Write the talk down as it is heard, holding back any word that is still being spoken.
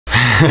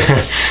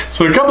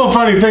So a couple of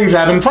funny things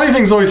happen. Funny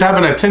things always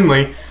happen at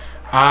Tinley.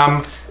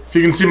 If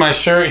you can see my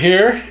shirt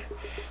here,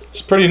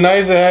 it's pretty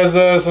nice. It has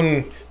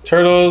some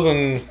turtles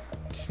and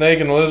snake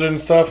and lizard and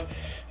stuff.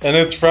 And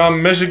it's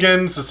from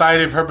Michigan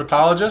Society of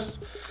Herpetologists.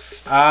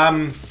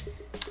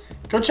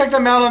 Go check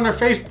them out on their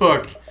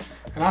Facebook.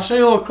 And I'll show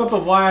you a little clip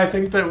of why I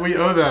think that we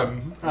owe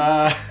them.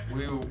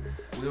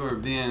 We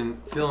were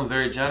feeling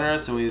very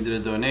generous, and we did a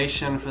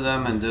donation for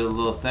them and did a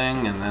little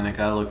thing, and then it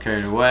got a little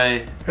carried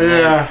away.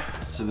 Yeah.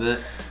 It's a bit.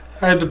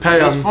 I had to pay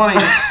them. It was funny.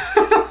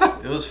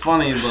 It was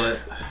funny, but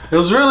it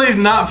was really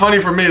not funny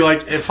for me.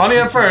 Like, it funny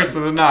at first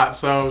and then not.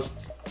 So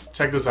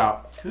check this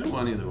out. Could have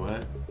went either way.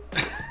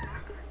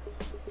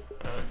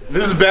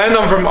 This is Ben.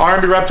 I'm from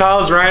R&B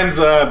Reptiles. Ryan's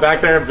back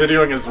there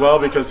videoing as well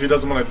because he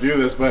doesn't want to do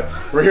this. But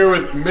we're here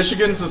with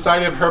Michigan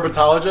Society of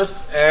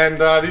Herpetologists, and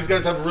these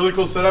guys have a really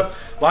cool setup.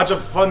 Lots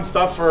of fun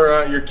stuff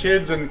for your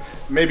kids and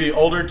maybe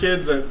older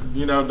kids that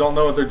don't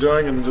know what they're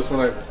doing and just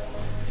want to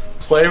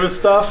play with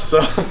stuff.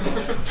 So,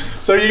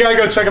 so you gotta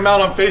go check them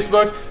out on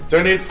Facebook.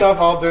 Donate stuff.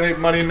 I'll donate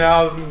money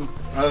now.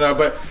 I don't know,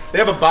 but they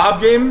have a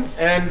bob game,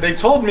 and they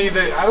told me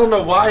that, I don't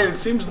know why, it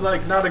seems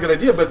like not a good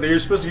idea, but you're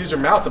supposed to use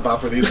your mouth to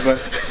bob for these, but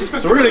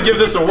so we're gonna give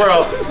this a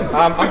whirl.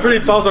 I'm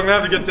pretty tall, so I'm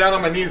gonna have to get down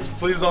on my knees.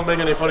 Please don't make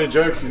any funny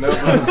jokes, So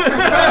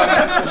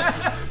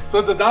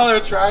it's $1 a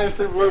try,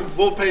 so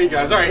we'll pay you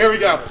guys. All right, here we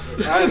go.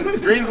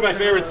 Green's my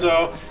favorite,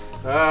 so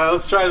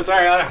let's try this. All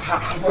right.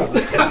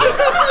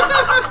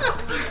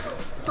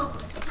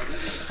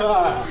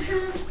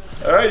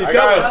 All right, he's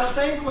got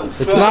it.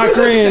 It's not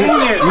green.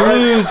 Dang it. You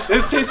lose.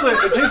 It tastes like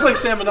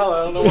salmonella.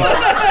 I don't know why.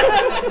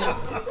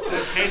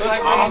 It tastes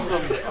like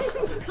awesome.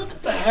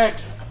 What the heck?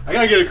 I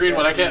gotta get a green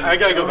one. I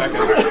gotta go back in.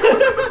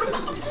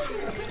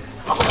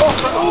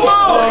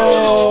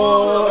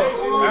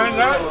 And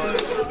that.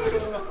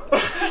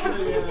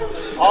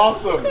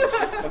 Awesome.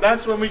 And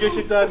that's when we get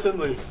kicked out of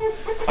Tinley.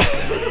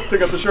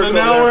 Pick up the shirt. So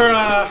now we're.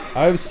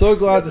 I'm so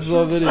glad this is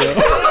on video.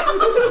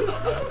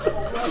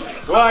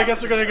 Well, I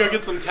guess we're gonna go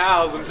get some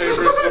towels and pay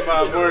for some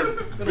more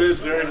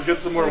bids here and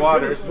get some more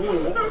water.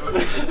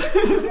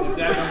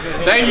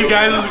 Thank you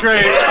guys, this is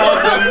great,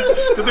 awesome.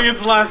 Good thing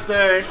it's the last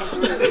day.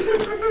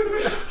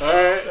 All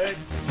right.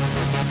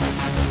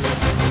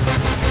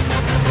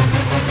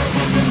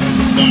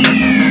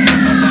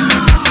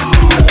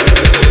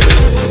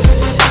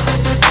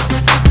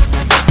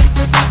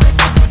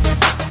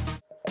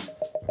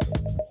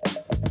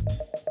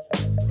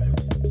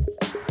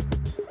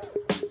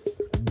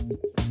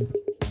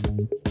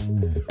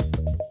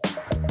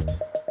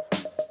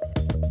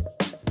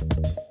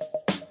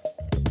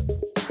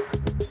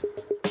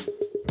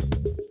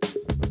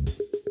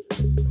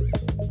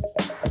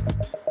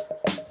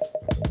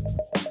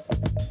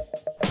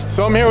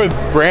 So I'm here with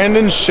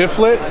Brandon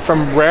Shiflett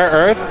from Rare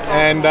Earth,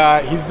 and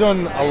he's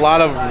doing a lot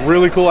of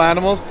really cool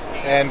animals,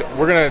 and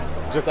we're gonna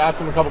just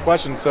ask him a couple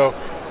questions. So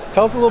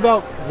tell us a little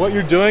about what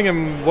you're doing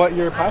and what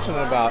you're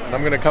passionate about, and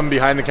I'm gonna come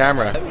behind the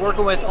camera.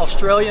 Working with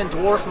Australian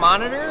dwarf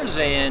monitors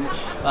and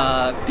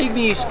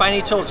pygmy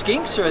spiny-tailed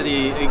skinks, or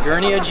the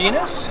Gurnia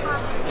genus.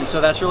 And so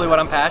that's really what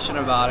I'm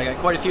passionate about. I got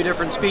quite a few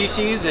different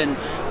species and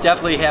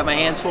definitely have my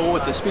hands full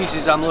with the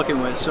species I'm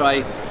looking with. So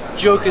I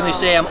jokingly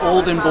say I'm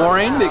old and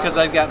boring because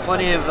I've got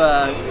plenty of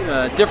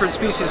different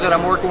species that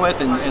I'm working with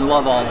and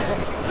love all of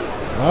them.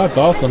 Oh, that's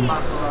awesome.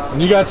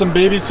 And you got some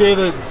babies here,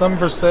 that some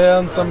for sale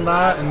and some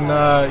not, and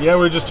yeah,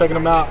 we're just checking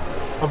them out.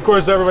 Of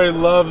course, everybody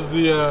loves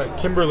the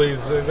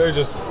Kimberleys. They're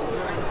just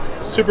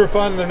super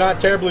fun. They're not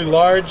terribly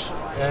large,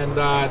 and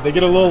they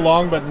get a little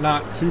long, but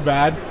not too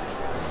bad.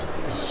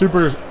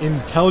 Super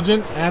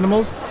intelligent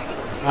animals.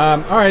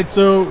 All right,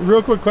 so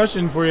real quick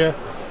question for you.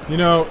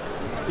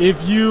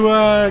 If you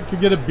could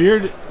get a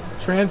beard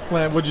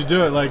transplant, would you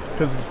do it? Like,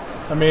 because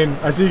I mean,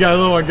 I see you got a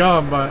little one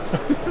going, but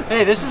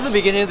hey, this is the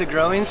beginning of the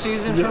growing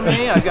season for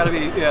me. I've got to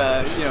be,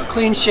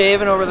 clean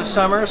shaven over the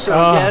summer. So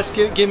yes,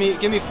 give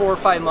me 4 or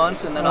 5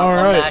 months, and then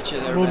I'll match you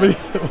there.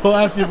 We'll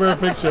ask you for a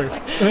picture.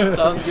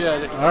 Sounds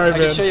good. All right, I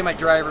can show you my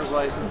driver's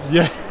license.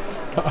 Yeah.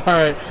 All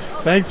right.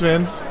 Thanks,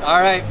 man.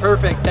 All right.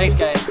 Perfect. Thanks,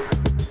 guys.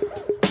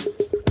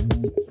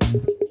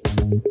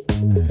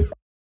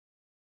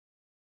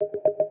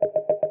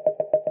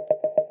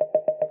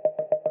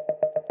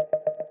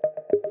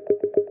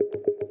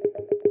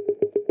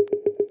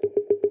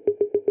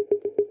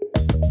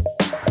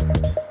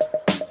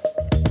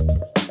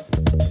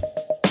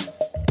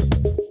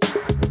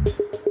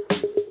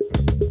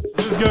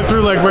 Go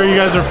through like where you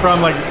guys are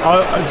from, like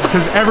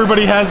because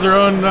everybody has their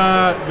own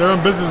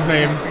business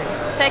name.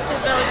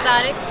 Texas Bell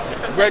Exotics.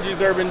 From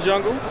Reggie's Urban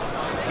Jungle.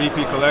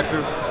 BP Collector.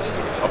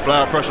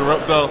 Applied Pressure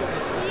Reptiles.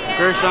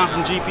 Gershon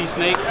from GP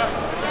Snakes.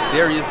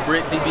 Darius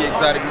Britt, DB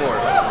Exotic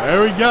Morphs.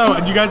 There we go.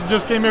 And you guys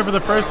just came here for the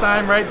first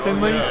time, right,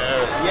 Tinley?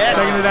 Yes.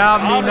 Checking it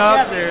out, meeting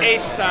up.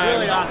 8th time.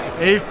 Really awesome.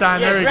 8th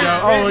time. There we go.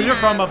 Oh, well, you're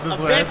from up this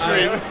way.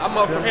 I'm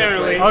up from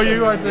this way. Oh,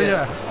 you are too.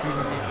 Yeah.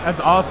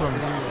 That's awesome.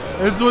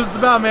 It's what it's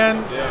about,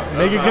 man. Yeah,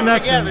 making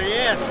connections. Together,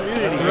 yeah,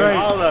 community. That's right.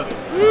 All of it.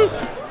 Woo.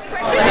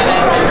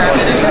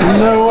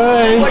 No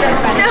way.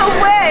 No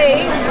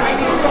way.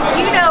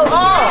 You know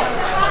all.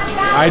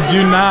 I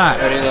do not.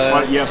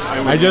 But yes, I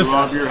would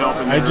love your help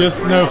in I there.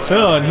 just know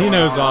Phil, and he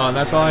knows all, and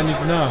that's all I need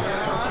to know.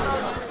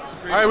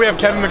 All right, we have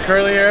Kevin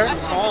McCurley here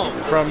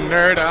from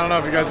Nerd. I don't know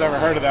if you guys ever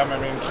heard of them. I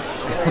mean,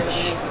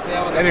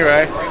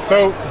 anyway,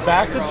 so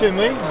back to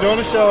Tinley, doing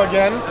a show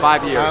again.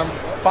 5 years.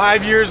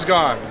 5 years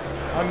gone.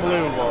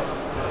 Unbelievable.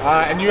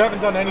 And you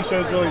haven't done any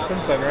shows really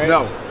since then, right?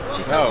 No.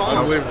 No,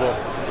 unbelievable.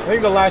 I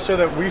think the last show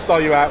that we saw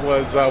you at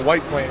was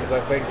White Plains, I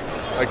think,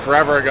 like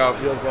forever ago, it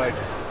feels like.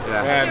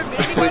 Yeah.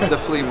 Man. The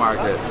flea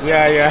market.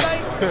 Yeah.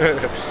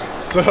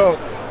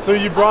 So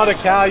you brought a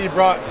cow, you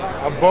brought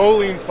a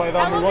Boleyn's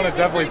python. We want to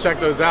definitely check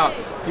those out.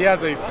 He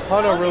has a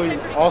ton of really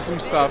awesome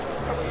stuff.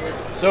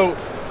 So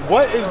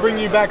what is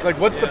bringing you back? Like,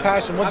 what's the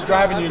passion? What's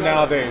driving you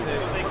nowadays?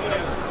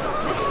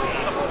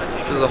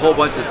 There's a whole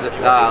bunch of,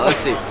 let's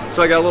see.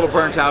 So I got a little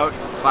burnt out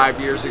 5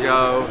 years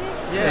ago.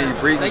 Yeah. You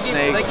breeding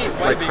snakes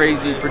like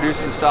crazy,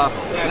 producing stuff.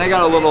 And I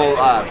got a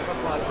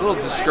little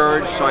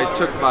discouraged, so I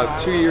took about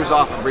 2 years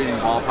off from breeding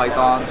ball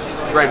pythons.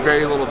 Bred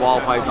very little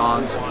ball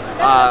pythons.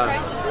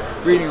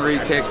 Breeding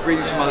retics,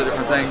 breeding some other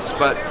different things,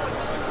 but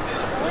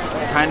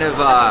kind of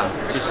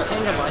just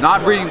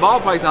not breeding ball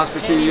pythons for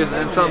 2 years, and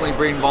then suddenly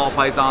breeding ball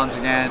pythons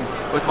again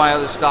with my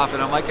other stuff.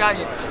 And I'm like,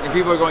 and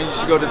people are going, you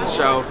should go to the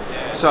show.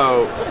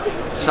 So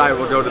decided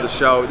we'll go to the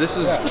show. This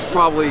is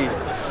probably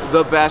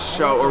the best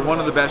show, or one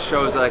of the best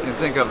shows that I can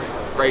think of,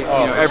 right?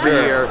 Every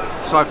year.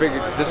 So I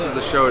figured this is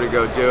the show to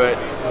go do it.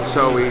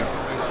 So we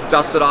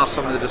dusted off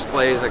some of the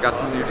displays. I got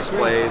some new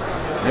displays,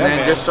 and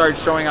then just started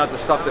showing out the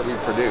stuff that we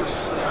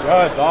produce.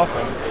 Oh, it's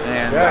awesome.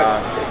 And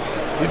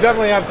you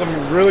definitely have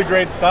some really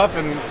great stuff,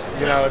 and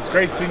it's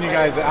great seeing you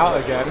guys out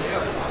again.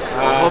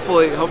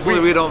 Hopefully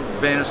we don't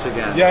vanish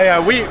again. Yeah.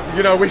 We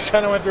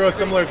kind of went through a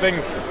similar thing.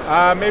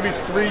 Maybe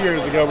 3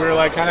 years ago, we were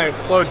like kind of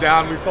slowed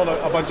down. We sold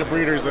a bunch of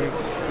breeders, and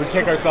we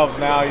kick ourselves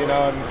now,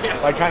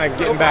 and like kind of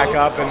getting back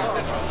up,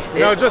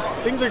 and just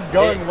things are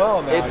going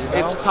well now.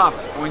 It's tough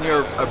when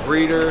you're a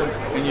breeder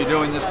and you're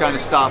doing this kind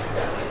of stuff.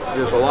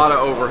 There's a lot of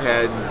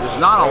overhead. There's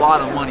not a lot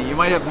of money. You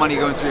might have money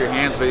going through your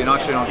hands, but you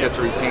actually don't get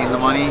to retain the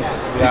money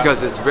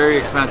because it's very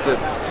expensive.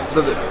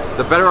 So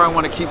the better I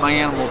want to keep my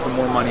animals, the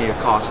more money it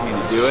costs me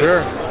to do it. Sure,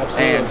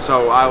 absolutely. And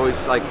so I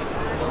always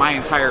my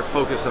entire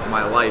focus of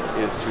my life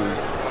is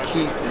to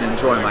keep and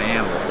enjoy my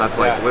animals. That's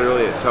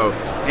literally it. So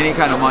any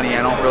kind of money,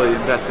 I don't really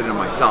invest it in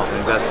myself. I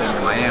invest it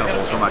in my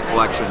animals or my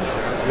collection.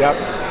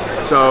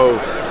 Yep. So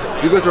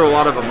you go through a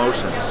lot of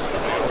emotions,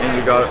 and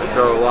you go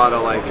through a lot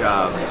of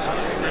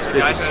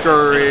get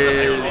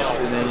discouraged,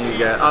 and then you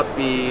get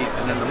upbeat,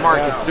 and then the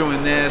market's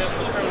doing this.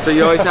 So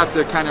you always have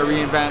to kind of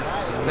reinvent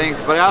things.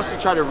 But I also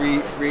try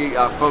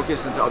to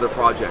focus into other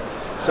projects.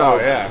 So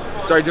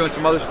started doing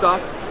some other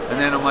stuff, and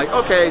then I'm like,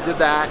 okay, did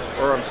that,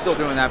 or I'm still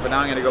doing that, but now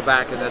I'm going to go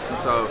back in this. And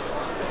so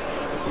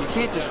you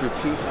can't just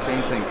repeat the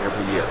same thing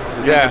every year,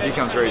 because then it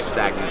becomes very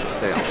stagnant and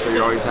stale. So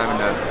you're always having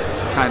to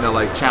kind of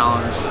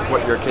challenge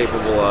what you're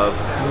capable of.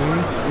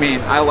 I mean,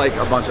 I like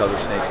a bunch of other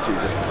snakes too,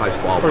 just besides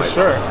ball pythons.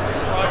 For sure.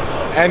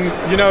 And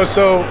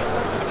so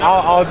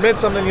I'll admit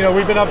something.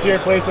 We've been up to your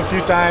place a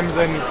few times,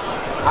 and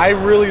I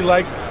really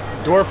like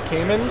dwarf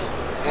caimans,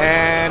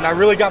 and I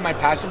really got my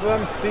passion for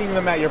them seeing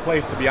them at your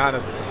place, to be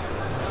honest.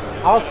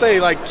 I'll say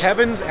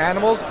Kevin's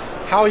animals,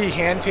 how he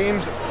hand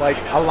tames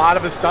a lot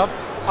of his stuff,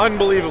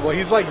 unbelievable.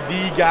 He's the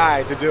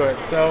guy to do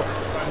it. So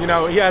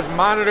he has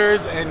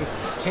monitors and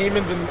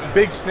caimans and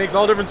big snakes,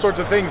 all different sorts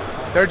of things.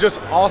 They're just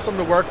awesome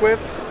to work with.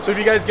 So if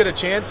you guys get a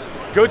chance,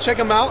 go check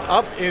him out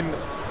up in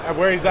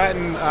where he's at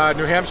in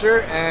New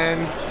Hampshire,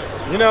 and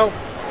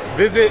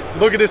visit,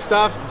 look at his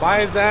stuff,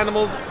 buy his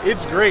animals.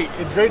 It's great.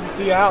 It's great to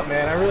see you out,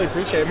 man. I really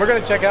appreciate it. And we're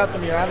gonna check out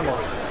some of your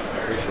animals.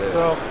 Appreciate it.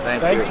 So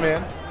thanks, you.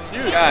 man.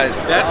 Guys,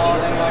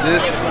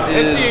 This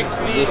is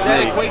the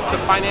snake. equates to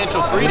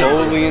financial freedom.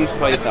 Boleyn's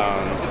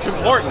python. It's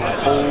important.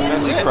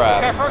 Holy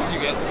crap.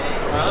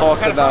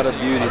 Talk about a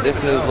beauty. This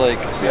is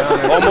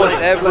almost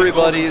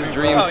everybody's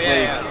dream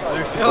snake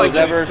who's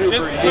ever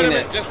seen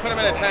it. Just put them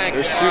in a tank.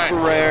 They're super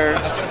rare,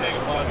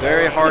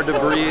 very hard to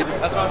breed,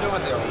 That's what I'm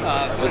doing there.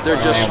 but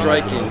they're just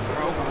striking.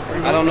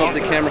 I don't know if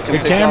the camera can The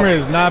pick camera up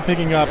is not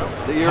picking up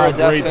the how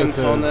great this iridescence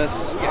is. on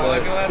this, but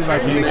See if I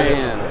can get it.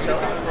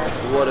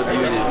 man, what a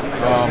beauty.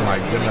 Oh my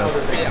goodness.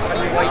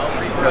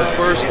 The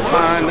first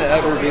time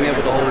ever being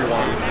able to hold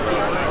one.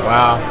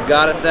 Wow.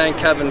 Gotta thank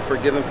Kevin for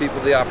giving people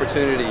the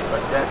opportunity.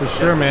 For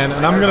sure, man.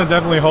 And I'm gonna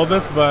definitely hold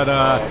this, but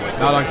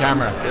not on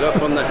camera. Get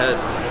up on the head.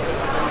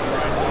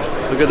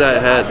 Look at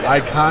that head.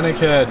 Iconic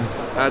head.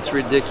 That's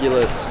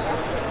ridiculous.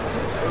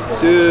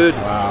 Dude,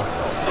 Wow.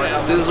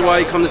 this is why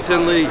you come to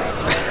Tinley.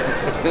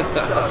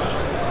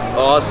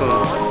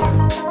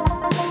 Awesome.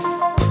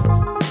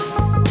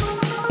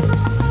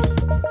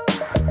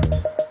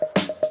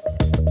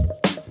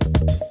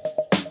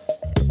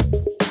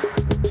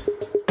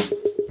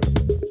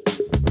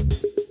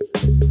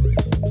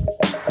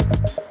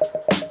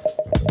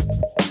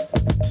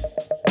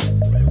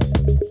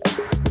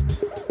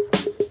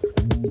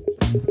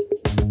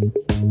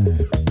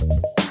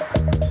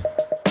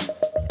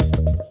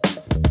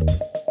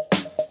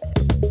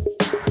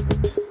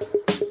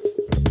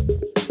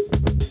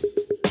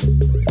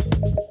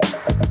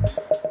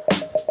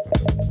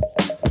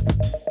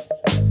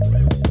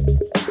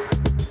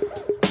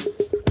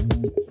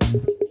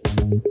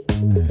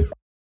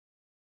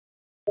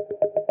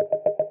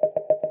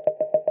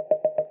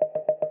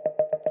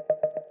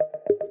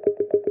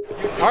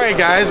 All right,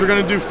 guys, we're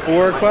gonna do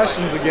 4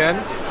 questions again.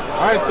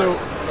 All right, so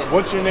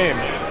what's your name?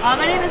 My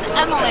name is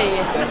Emily.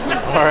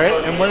 All right,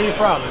 and where are you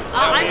from?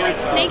 I'm with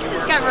Snake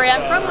Discovery.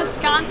 I'm from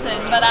Wisconsin,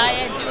 but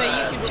I do a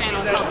YouTube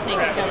channel called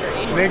Snake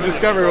Discovery. Snake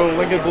Discovery, we'll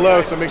link it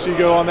below, so make sure you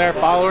go on there,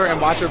 follow her, and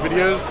watch her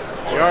videos.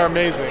 They are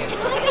amazing.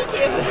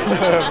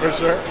 Thank you. For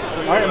sure.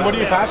 All right, and what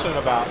are you passionate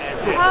about?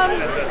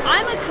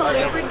 I'm a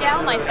colubrid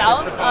gal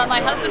myself.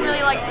 My husband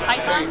really likes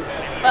pythons,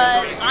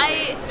 but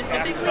I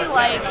specifically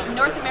like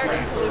North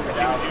American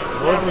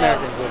colubrids. North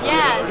American colubrids.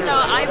 Yeah, so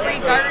I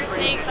breed garter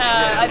snakes,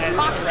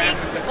 fox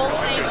snakes, bull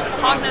snakes,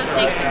 hognose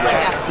snakes, things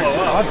like that.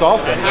 Oh, that's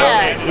awesome.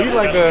 Yeah. We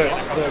like the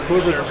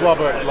colubrids as well,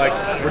 but like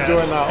we're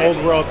doing old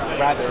world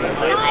rat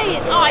snakes.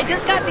 Nice. Oh, I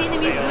just got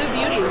Vietnamese blue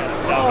beauties.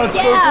 Oh, that's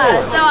so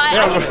Yeah, cool. so I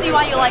can see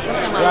why you like them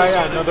so much.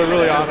 Yeah, no, they're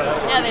really awesome.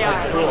 Yeah, they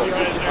are. Cool.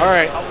 All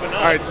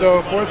right.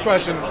 So 4th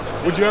question: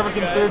 would you ever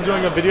consider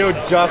doing a video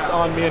just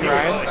on me and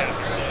Ryan?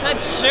 I'm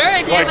sure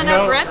if you have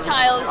enough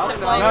reptiles to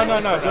play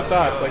with. No, just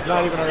us. Like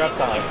not even our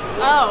reptiles.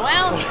 Oh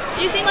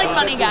well, you seem like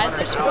funny guys,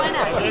 so sure, why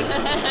not?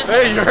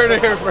 Hey, you heard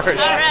it here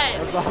first. All right.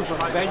 That's awesome.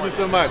 Thank you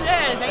so much.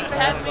 Sure. Thanks for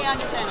having me on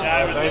your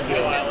channel. Thank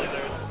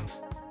you.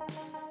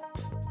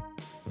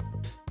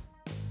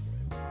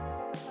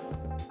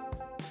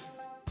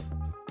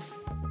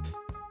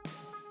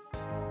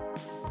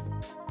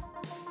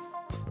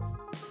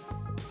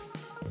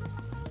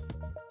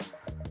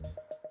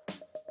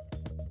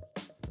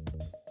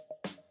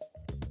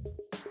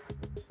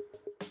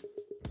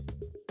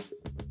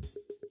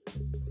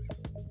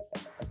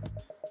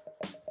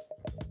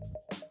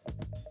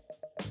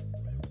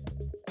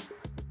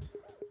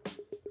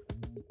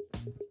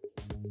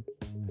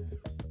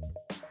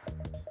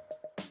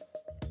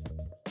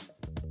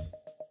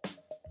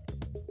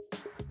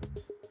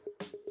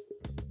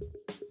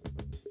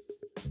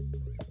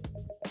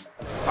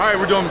 All right,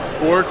 we're doing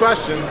 4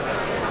 questions.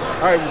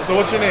 All right, so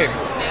what's your name?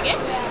 Megan.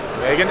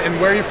 Megan, and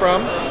where are you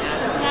from?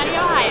 Cincinnati,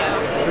 Ohio.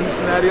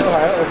 Cincinnati,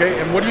 Ohio. Okay,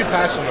 and what are you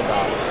passionate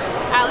about?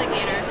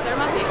 Alligators. They're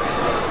my favorite.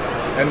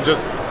 And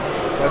just,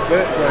 that's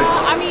it? Like,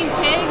 I mean,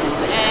 pigs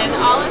and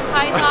olive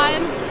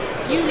pythons.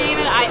 You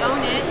name it, I own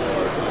it.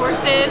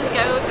 Horses,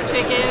 goats,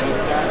 chickens.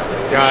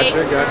 Gotcha,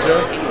 snakes, gotcha.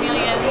 turtles,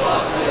 chameleons.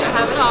 I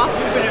have it all.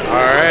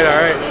 All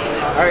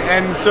right.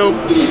 And so,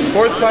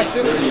 4th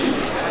question.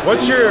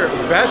 What's your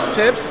best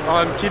tips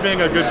on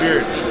keeping a good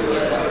beard?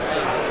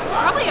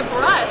 Probably a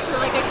brush or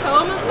like a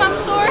comb of some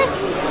sort.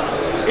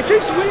 It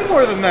takes way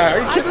more than that.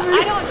 Are you kidding me?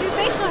 I don't do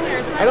facial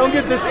hair. So I don't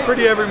get this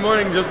pretty every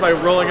morning just by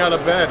rolling out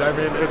of bed. I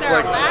mean, it's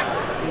there like a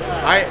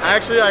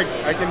wax?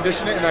 I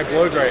condition it and I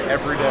blow dry it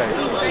every day.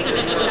 You straighten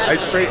it. I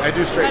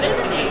do straighten That it.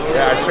 is neat.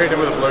 Yeah, I straighten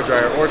it with a blow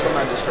dryer or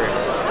sometimes just straighten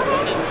it.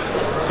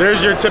 Okay.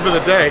 There's your tip of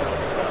the day.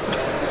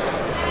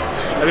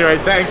 Anyway,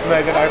 thanks,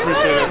 Megan. I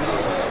appreciate it.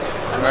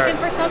 I'm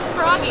looking for something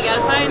froggy.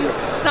 Gotta find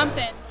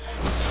something.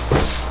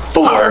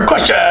 4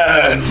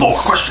 questions.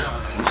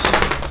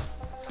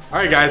 All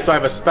right, guys, so I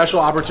have a special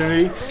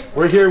opportunity.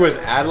 We're here with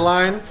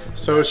Adeline.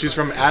 So she's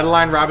from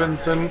Adeline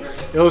Robinson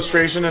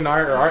Illustration and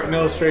Art, or Art and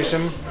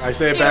Illustration. I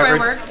say it Either way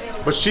backwards. works.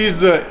 But she's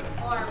the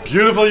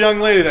beautiful young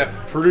lady that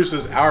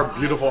produces our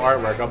beautiful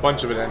artwork, a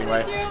bunch of it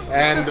anyway.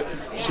 And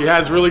she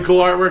has really cool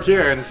artwork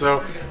here. And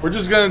so we're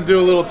just gonna do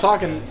a little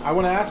talk, and I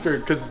wanna ask her,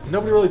 because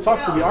nobody really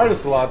talks to the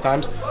artists a lot of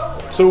times.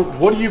 So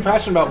what are you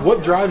passionate about?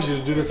 What drives you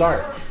to do this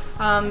art?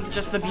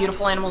 Just the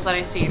beautiful animals that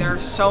I see. There are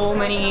so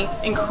many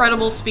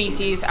incredible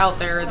species out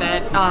there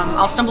that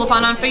I'll stumble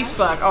upon on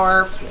Facebook,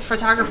 or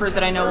photographers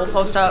that I know will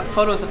post up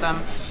photos of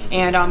them.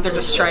 And they're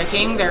just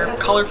striking, they're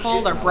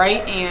colorful, they're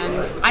bright,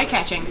 and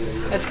eye-catching.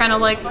 It's kind of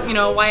like, you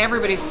know, why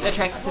everybody's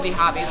attracted to the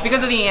hobbies,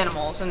 because of the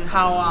animals and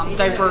how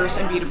diverse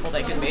and beautiful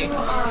they can be.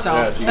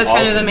 So that's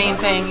kind of the main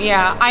thing.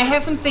 Yeah, I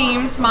have some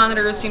themes.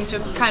 Monitors seem to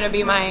kind of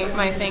be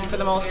my thing for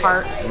the most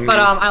part. But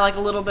I like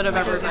a little bit of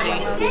everybody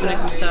when it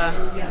comes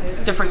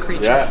to different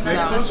creatures.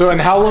 Yeah. So,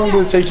 and how long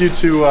did it take you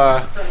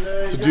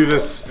to do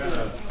this?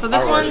 So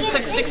this one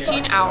took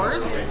 16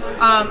 hours.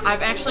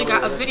 I've actually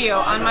got a video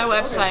on my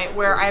website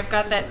where I've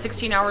got that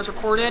 16 hours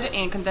recorded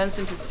and condensed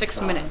into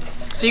 6 minutes.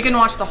 So you can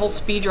watch the whole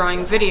speed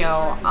drawing video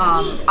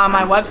on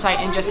my website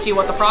and just see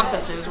what the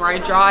process is, where I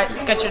draw it,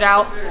 sketch it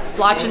out,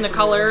 blotch in the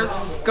colors,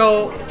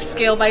 go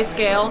scale by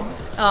scale.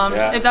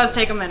 It does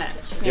take a minute.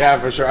 Yeah,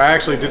 for sure. I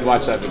actually did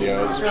watch that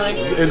video.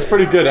 It's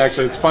pretty good,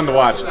 actually. It's fun to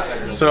watch.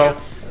 So,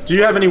 do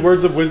you have any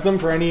words of wisdom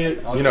for any,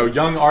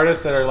 young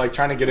artists that are like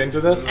trying to get into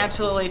this?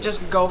 Absolutely,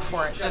 just go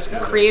for it. Just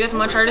create as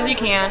much art as you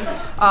can.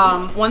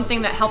 One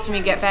thing that helped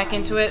me get back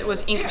into it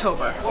was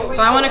Inktober.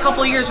 So I went a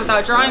couple years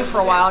without drawing for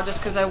a while just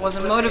because I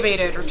wasn't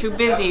motivated or too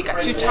busy,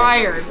 got too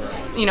tired.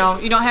 You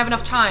don't have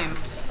enough time.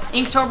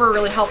 Inktober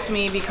really helped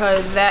me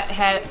because that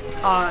had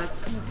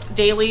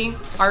daily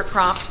art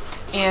prompt,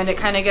 and it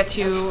kind of gets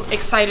you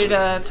excited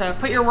to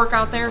put your work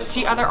out there,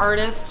 see other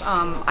artists.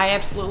 I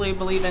absolutely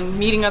believe in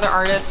meeting other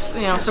artists,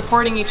 you know,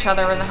 supporting each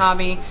other in the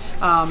hobby.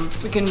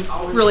 We can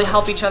really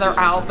help each other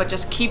out, but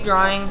just keep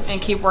drawing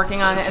and keep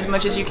working on it as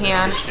much as you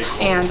can,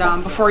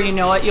 and before you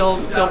know it, you'll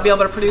be able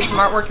to produce some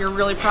artwork you're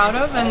really proud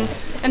of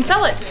and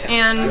sell it,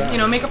 and you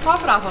know, make a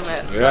profit off of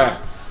it. Yeah.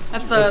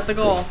 So that's the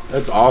goal.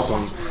 That's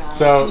awesome.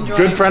 So, Enjoy.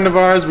 Good friend of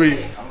ours,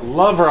 we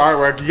love her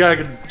artwork. You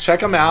gotta check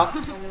them out.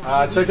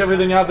 Check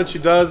everything out that she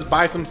does.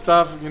 Buy some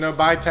stuff, you know,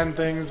 buy 10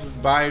 things,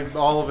 buy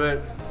all of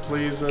it,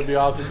 please, that'd be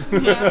awesome.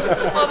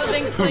 Yeah, all the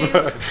things, please.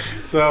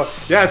 So,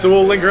 yeah, so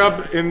we'll link her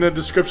up in the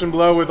description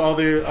below with all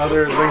the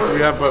other links that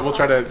we have, but we'll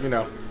try to, you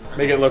know,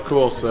 make it look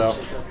cool. So,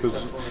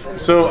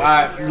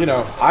 you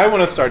know, I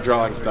want to start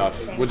drawing stuff.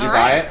 Would you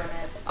buy it?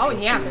 Oh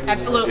yeah,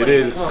 absolutely. It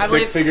is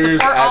stick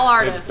figures support all at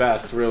artists. its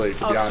best, really, to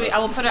be honest. Sweet. I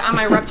will put it on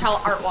my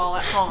reptile art wall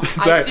at home.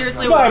 I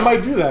seriously no, will. I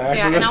might do that,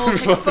 actually. Yeah, and I will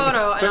take a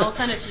photo and I will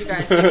send it to you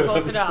guys so you can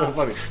post it That's up. so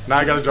funny. Now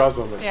I gotta draw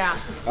something. Yeah.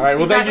 All right,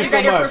 well, thank you so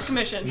much. You got your first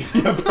commission.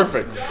 Yeah,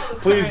 perfect.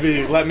 Please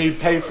let me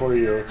pay for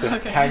you to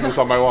hang this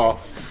on my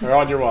wall. Or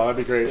on your wall,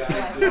 that'd be great.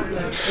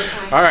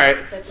 All right,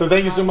 so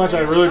thank you so much.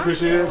 I really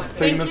appreciate it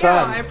taking the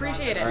time. I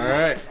appreciate it. All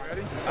right.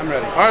 I'm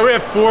ready. All right, we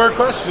have 4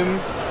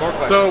 questions. 4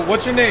 questions. So,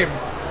 what's your name?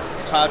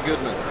 Todd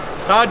Goodman.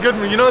 Todd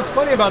Goodman. You know what's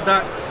funny about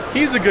that?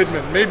 He's a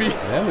Goodman. Maybe.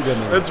 I am a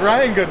Goodman. That's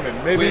Ryan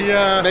Goodman. Maybe.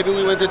 Maybe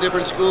we went to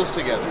different schools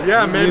together.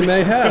 Yeah, maybe. We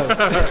may have.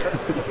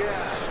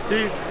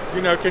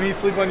 You know, can he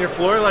sleep on your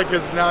floor? Like,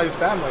 cause now he's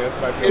family. That's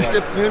what I feel It like.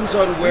 depends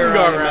on where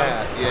go I'm around.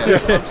 at.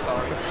 Yeah. I'm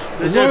sorry.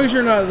 As long as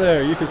you're not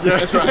there, you can see.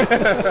 That's right. Sure.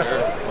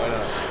 Why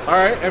not? All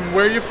right, and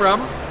where are you from?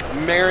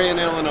 Marion,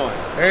 Illinois.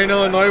 Marion,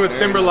 Illinois, with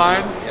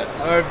Timberline. Yes.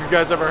 I don't know if you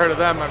guys ever heard of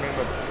them. I mean,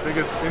 the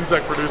biggest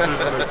insect producers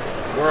in the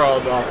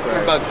world, I'll say.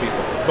 We're bug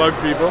people. Bug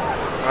people.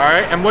 All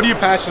right, and what are you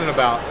passionate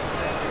about?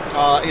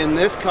 In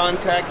this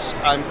context,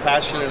 I'm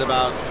passionate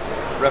about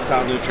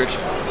reptile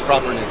nutrition,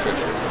 proper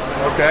nutrition.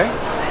 Okay.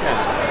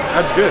 Yeah.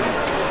 That's good.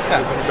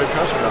 That's a big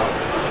question about.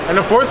 And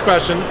the 4th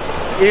question,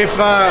 if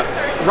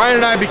Ryan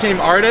and I became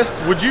artists,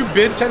 would you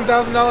bid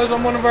 $10,000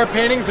 on one of our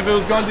paintings if it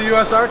was going to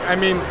US Arc? I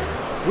mean,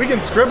 we can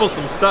scribble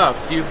some stuff.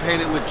 You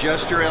paint it with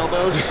just your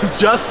elbows?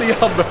 Just the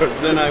elbows.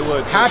 Then I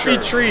would. Happy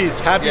trees.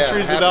 Happy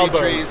trees with elbows.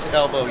 Happy trees,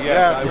 elbow.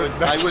 Yes,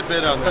 I would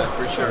bid on that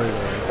for sure.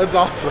 That's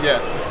awesome.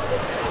 Yeah.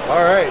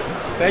 All right.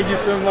 Thank you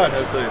so much.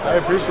 Absolutely. I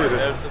appreciate it.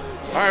 Absolutely.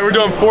 All right, we're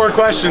doing 4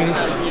 questions.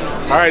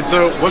 All right,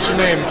 so what's your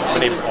name? My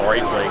name's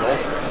Ari Flegel.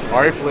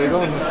 Ari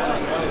Flegel.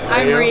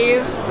 I'm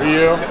Ryu.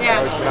 Ryu? Yeah.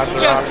 Always pronounce it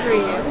Just wrong.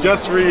 Ryu.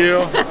 Just Ryu.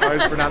 I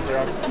always pronounce it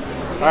wrong.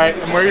 All right,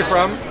 and where are you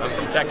from? I'm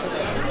from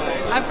Texas.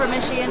 I'm from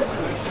Michigan.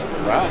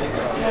 Wow.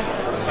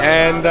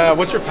 And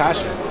what's your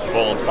passion?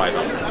 Bolin's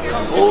pythons.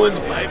 Bolin's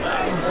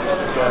pythons.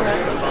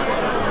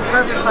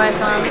 Carpet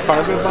pythons.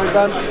 Carpet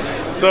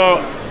pythons? So,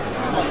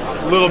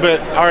 a little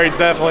bit, Ari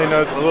definitely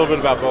knows a little bit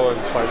about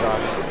Bolin's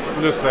pythons.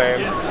 I'm just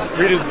saying.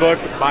 Read his book,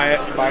 buy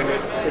it, find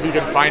it. If you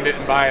can find it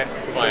and buy it.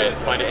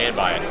 Find it and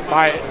buy it.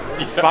 Buy it.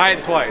 Yeah. Buy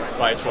it twice.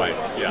 Buy it twice,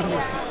 yeah.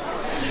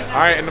 All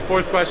right, and the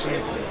 4th question.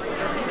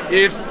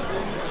 If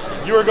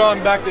you were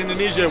going back to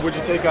Indonesia, would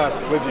you take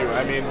us with you?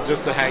 I mean,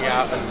 just to hang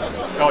out.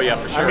 Oh yeah,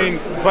 for sure. I mean,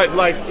 but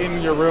like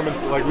in your room,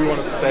 and like we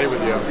want to stay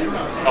with you.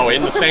 Oh,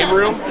 in the same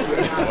room?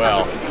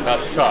 Well,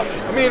 that's tough.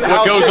 I mean,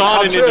 what goes on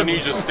I'll in trim.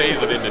 Indonesia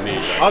stays in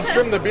Indonesia. I'll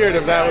trim the beard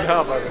if that would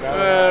help. I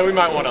mean, we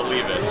might want to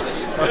leave it.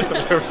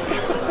 It's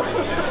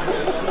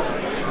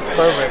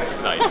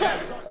perfect.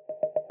 Nice.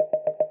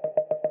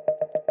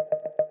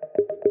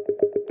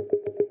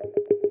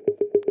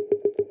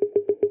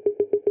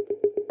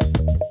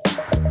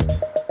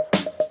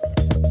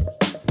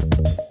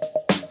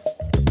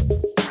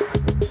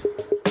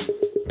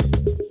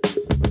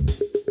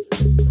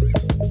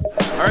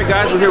 Alright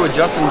guys, we're here with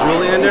Justin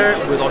Juliander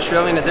with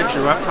Australian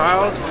Addiction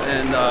Reptiles,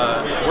 and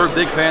we're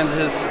big fans of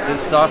his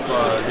stuff,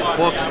 his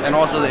books, and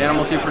also the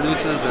animals he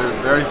produces. They're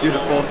very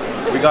beautiful.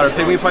 We got our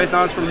pygmy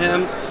pythons from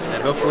him,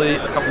 and hopefully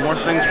a couple more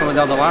things coming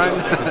down the line.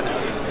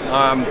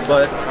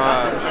 But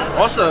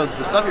also,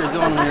 the stuff you're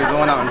doing when you're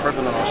going out and herping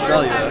in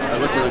Australia, I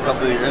listened to a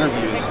couple of your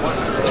interviews.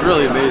 It's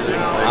really amazing.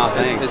 Like,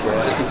 thanks.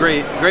 It's a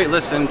great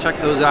listen. Check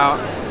those out.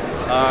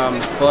 I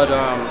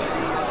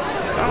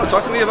don't know,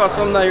 talk to me about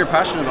something that you're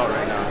passionate about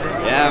right now.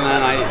 Yeah,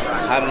 man,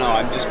 I don't know.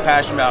 I'm just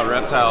passionate about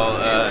reptile,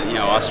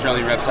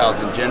 Australian reptiles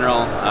in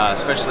general,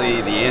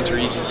 especially the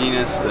Antaresia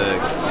genus, the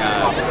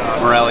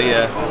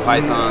Morelia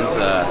pythons,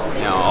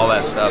 all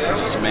that stuff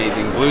is just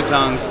amazing. Blue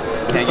tongues,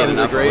 can't get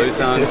enough of blue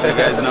tongues. You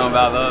guys know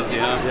about those, you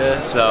know?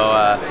 Yeah. So,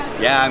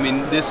 I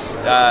mean, this,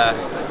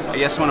 I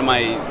guess one of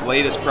my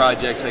latest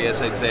projects, I guess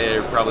I'd say,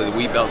 are probably the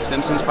wheat belt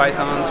Stimson's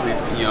pythons. We've,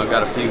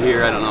 got a few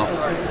here. I don't know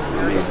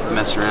if we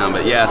mess around,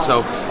 but yeah.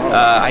 So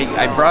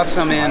I brought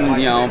some in,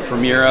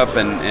 from Europe,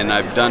 and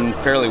I've done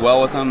fairly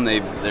well with them.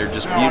 They're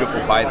just beautiful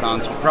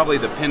pythons. Probably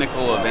the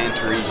pinnacle of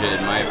Antaresia,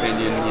 in my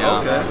opinion. You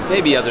know,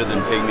 maybe other than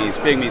pygmies.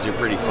 Pygmies are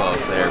pretty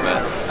close there,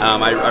 but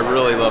I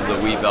really love the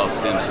wheat belt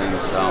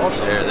Stimsons.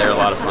 They're a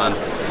lot of fun,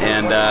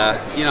 and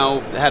you know,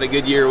 had a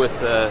good year with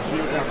the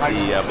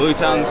blue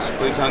tongues.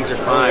 Blue tongues are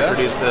fun. I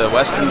produced a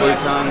Western blue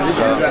tongue,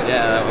 so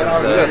yeah,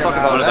 that was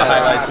one of the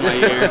highlights of my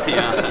year.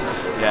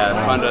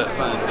 Yeah, fun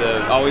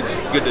to always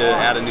good to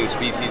add a new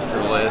species to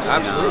the list.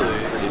 Absolutely.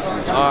 You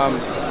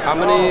know, how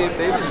many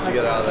babies did you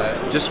get out of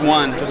that? Just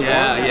one. Just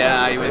yeah, one?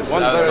 yeah. I was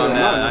bummed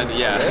out.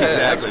 Yeah,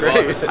 exactly.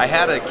 That's great. Well, I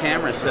had a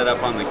camera set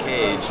up on the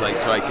cage, like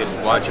so I could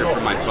watch her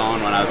from my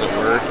phone when I was at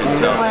work. And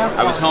so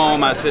I was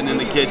home. I was sitting in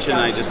the kitchen.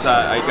 I just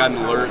thought I got an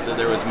alert that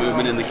there was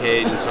movement in the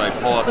cage, and so I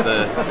pull up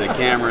the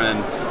camera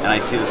and I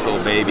see this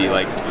little baby,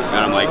 like, and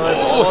I'm like,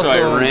 oh! So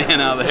I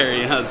ran out there,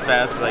 you know, as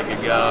fast as I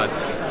could go.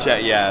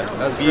 Yeah,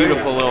 it's a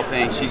beautiful little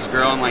thing. She's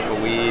growing like a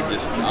weed,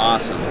 just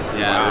awesome.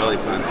 Yeah, really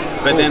fun.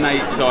 But then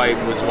I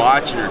was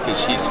watching her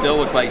because she still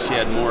looked like she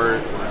had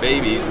more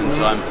babies, and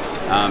so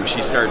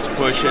she starts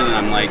pushing, and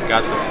I'm like,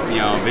 got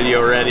the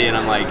video ready, and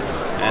I'm like,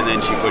 and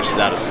then she pushes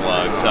out a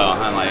slug. So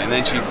I'm like, and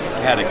then she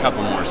had a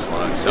couple more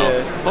slugs.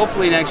 So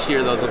hopefully next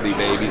year those will be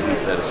babies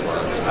instead of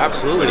slugs.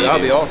 Absolutely, that'll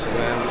be awesome,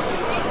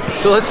 man.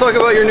 So let's talk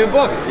about your new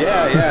book.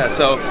 Yeah.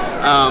 So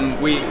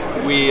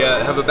we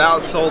have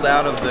about sold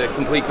out of the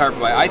complete carpet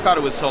python. I thought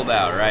it was sold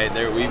out, right?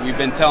 We've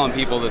been telling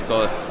people that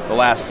the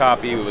last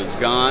copy was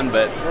gone,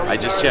 but I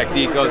just checked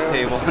Eco's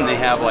table and they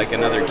have like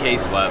another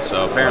case left.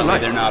 So apparently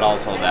they're not all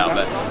sold out.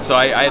 But so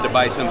I had to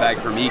buy some back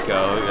from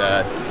Eco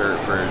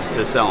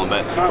to sell them.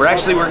 But we're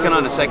actually working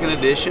on a second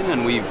edition,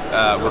 and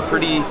we're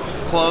pretty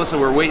close,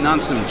 and we're waiting on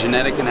some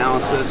genetic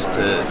analysis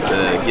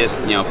to get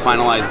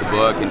finalize the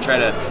book and try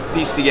to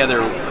piece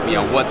together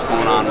what's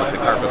going on with the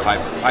carpet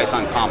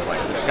python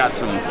complex. It's got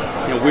some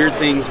weird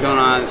things going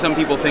on. Some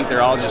people think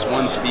they're all just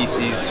one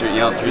species through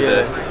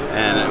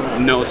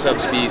and no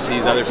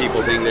subspecies. Other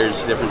people think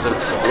there's differences.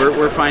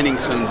 We're finding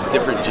some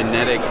different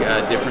genetic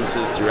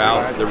differences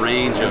throughout the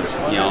range of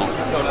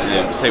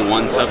say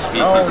one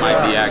subspecies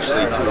might be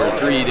actually 2 or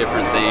 3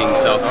 different things.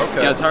 So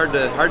it's hard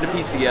to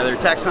piece together.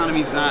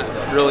 Taxonomy's not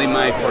really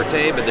my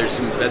forte, but there's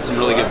some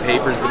really good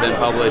papers that have been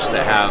published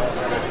that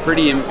have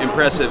pretty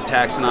impressive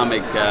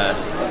taxonomic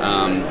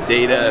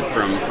data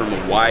from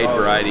a wide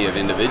variety of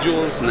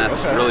individuals, and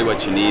that's really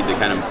what you need to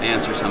kind of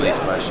answer some of these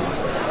questions.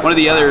 One of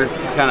the other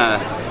kind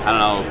of, I don't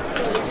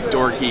know,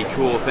 dorky,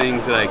 cool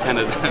things that I kind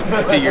of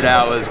figured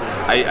out was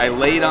I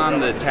laid on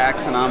the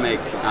taxonomic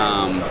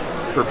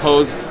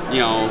proposed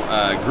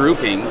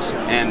groupings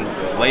and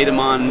laid them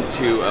on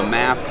to a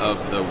map of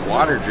the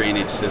water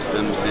drainage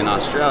systems in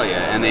Australia,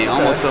 and they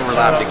almost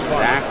overlapped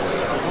exactly.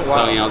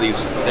 So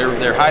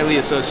they're highly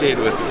associated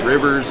with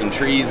rivers and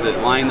trees that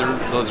line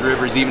those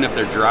rivers, even if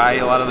they're dry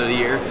a lot of the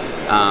year.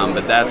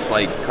 But that's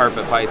like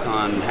carpet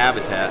python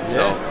habitat,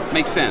 so it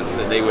makes sense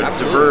that they would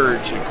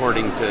diverge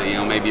according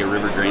to maybe a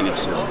river drainage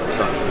system.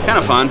 So kind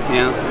of fun,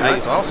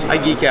 That's awesome. I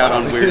geek out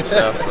on weird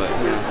stuff,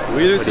 but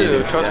we do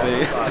too. Trust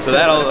me. So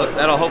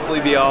that'll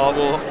hopefully be all.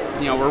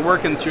 We're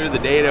working through the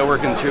data,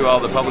 working through all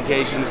the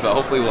publications, but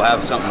hopefully we'll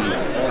have something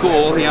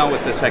cool,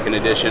 with the second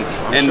edition.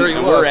 And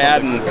we're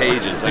adding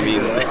pages. I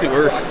mean,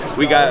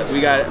 we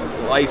got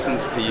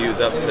licensed to use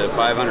up to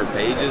 500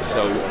 pages,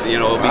 so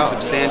it'll be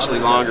substantially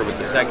longer with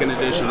the second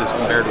edition as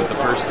compared with the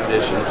first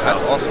edition. So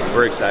that's awesome.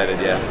 We're excited.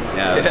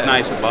 Yeah. It's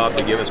nice of Bob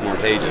to give us more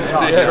pages.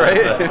 Yeah,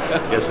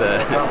 right.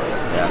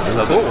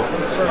 So cool.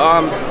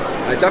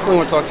 I definitely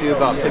want to talk to you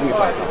about pygmy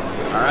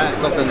pythons. All right. It's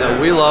something that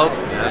we love,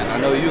 and I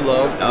know you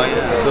love. Oh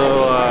yeah.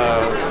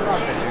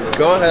 So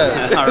go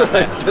ahead. All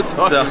right. Just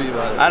talk to me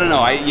about it. I don't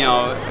know.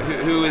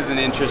 Who isn't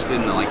interested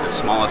in the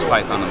smallest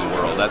python in the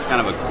world? That's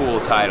kind of a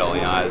cool title.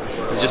 I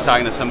was just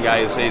talking to some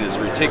guy who's saying his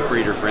retic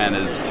breeder friend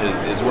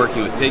is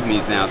working with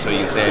pygmies now, so you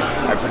can say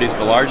I produce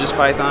the largest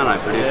python, I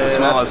produce the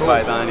smallest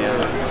python.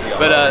 Yeah.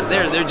 But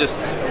they're just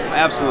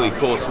absolutely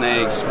cool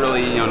snakes.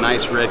 Really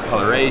nice red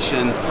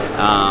coloration.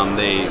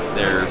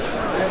 They're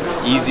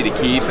easy to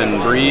keep and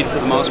breed for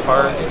the most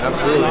part.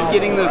 Absolutely.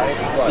 Getting the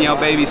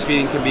babies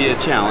feeding can be a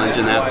challenge,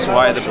 and that's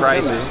why the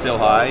price is still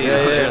high.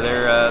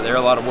 They're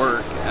a lot of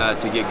work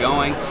to get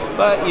going,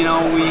 but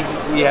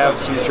we have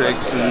some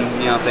tricks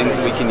and things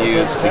that we can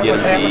use to get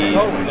them to eat.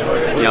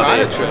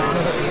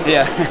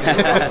 Yeah.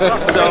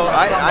 So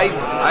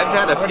I've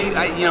had a few.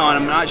 And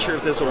I'm not sure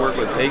if this will work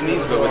with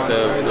pygmies, but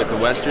with the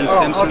Western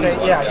Stimsons,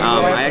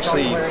 I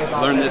actually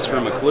learned this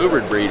from a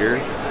colubrid breeder.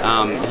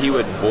 He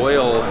would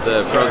boil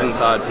the frozen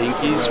thawed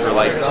pinkies for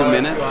like 2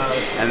 minutes,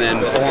 and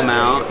then pull them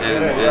out,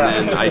 and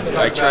then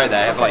I tried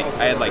that. I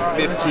had like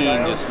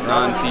 15 just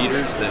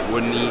non-feeders that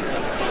wouldn't eat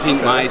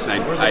pink mice,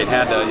 and I'd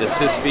had to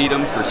assist feed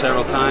them for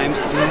several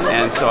times,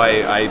 and so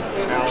I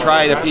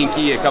tried a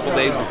pinky a couple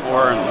days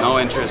before, and no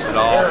interest at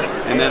all,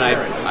 and then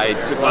I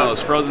took one of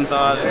those frozen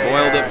thawed and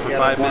boiled it for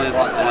 5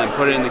 minutes, and then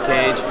put it in the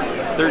cage.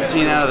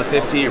 13 out of the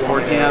 15 or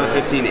 14 out of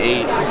the 15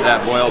 ate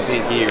that boiled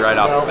pinky right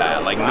off the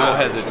bat, like no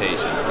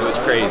hesitation. It was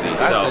crazy.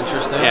 That's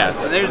interesting. Yeah,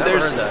 so there's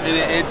and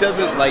it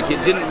doesn't like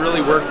it didn't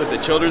really work with the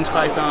children's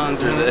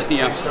pythons or the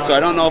So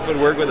I don't know if it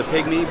would work with a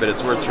pygmy, but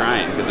it's worth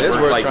trying because it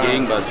worked like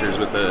gangbusters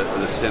with the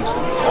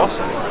Stimsons. So,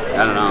 awesome.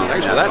 I don't know.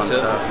 Thanks for that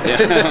tip.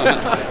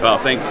 Yeah. Well,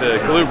 thank the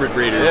colubrid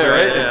breeders. Yeah,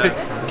 right.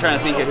 Yeah. I'm trying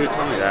to think of who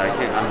told me that. I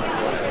can't.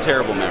 I'm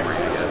terrible memory, I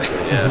guess.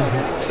 But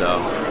yeah. So.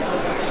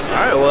 All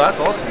right. Well, that's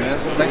awesome, man.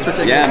 Thanks for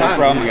taking the time. Yeah, no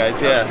problem, guys.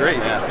 Yeah. That's great.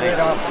 Yeah,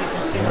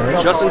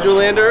 thanks. Justin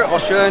Juliander,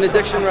 Australian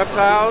Addiction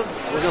Reptiles.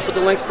 We're gonna put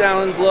the links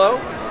down below.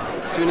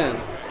 Tune in.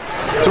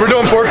 So we're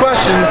doing 4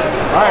 questions.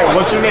 All right,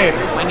 what's your name?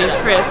 My name's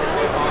Chris.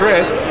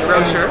 Chris.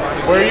 Grocer.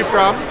 Where are you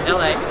from?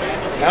 LA.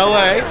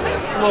 LA.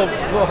 It's a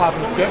little hop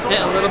and skip.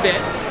 Yeah, a little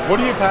bit. What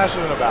are you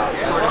passionate about?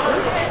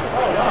 Tortoises.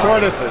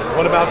 Tortoises.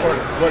 What about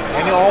tortoises? What?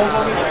 All of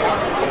them?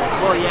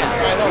 Well,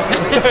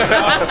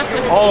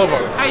 yeah. All of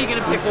them. How are you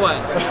gonna pick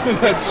one?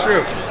 That's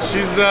true.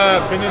 She's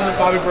been in this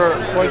hobby for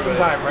quite some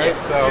time, right?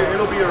 So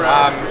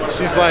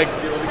she's like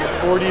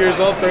 40 years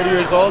old, 30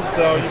 years old.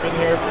 So you've been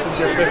here since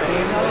you're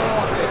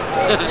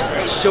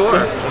 15.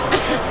 Sure.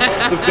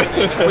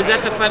 Was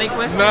that the funny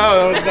question?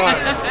 No, that was not.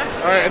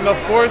 All right, and the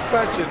 4th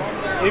question.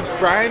 If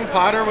Brian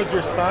Potter was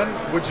your son,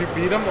 would you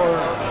beat him or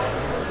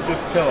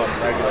just kill him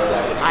regularly?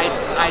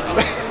 I'd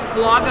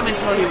flog him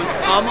until he was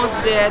almost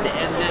dead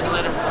and then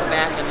let him come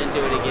back and then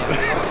do it again.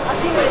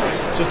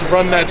 Just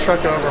run that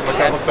truck over him a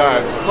couple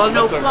times. Well,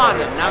 no, flog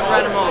him, not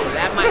run him over.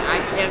 That might,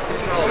 I can't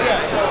control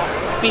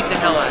that. Beat the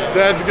hell out of him.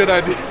 That's a good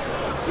idea.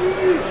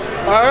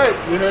 All right,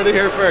 you heard it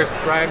here first.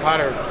 Brian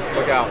Potter,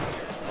 look out.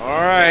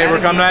 All right,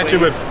 we're coming at you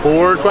with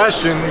 4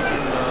 questions.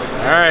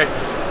 All right,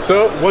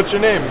 so what's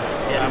your name?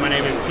 Yeah, my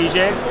name is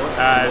PJ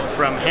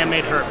from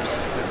Handmade Herbs.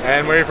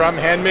 And where are you from?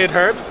 Handmade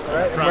Herbs? All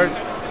right.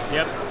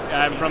 Yep,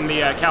 I'm from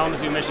the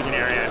Kalamazoo, Michigan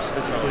area,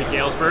 specifically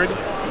Galesburg.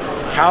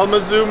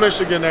 Kalamazoo,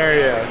 Michigan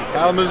area.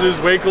 Kalamazoo's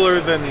way cooler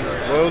than,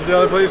 what was the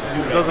other place?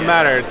 It doesn't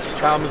matter, it's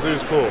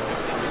Kalamazoo's cool.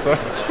 So,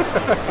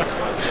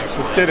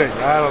 just kidding,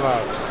 I don't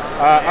know.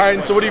 All right,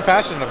 and so what are you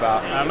passionate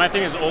about? My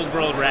thing is old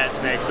world rat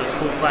snakes, those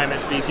cool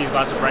climate species,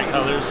 lots of bright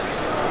colors.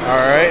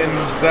 All right, and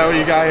is that what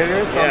you got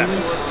here? Something?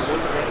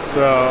 Yes.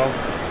 So,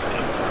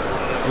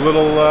 it's a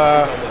little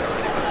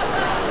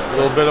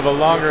bit of a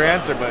longer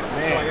answer, but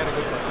man.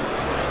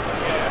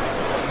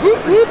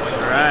 Whoop, whoop.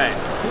 All right.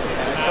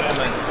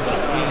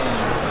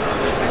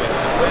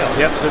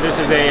 Yep, so this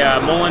is a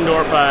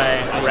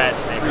Moellendorffi rat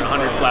snake, or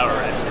 100 flower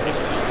rat snake.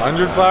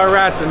 100 flower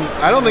rats, and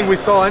I don't think we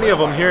saw any of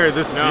them here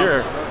this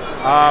year.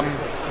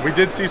 We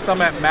did see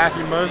some at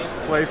Matthew Moe's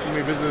place when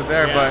we visited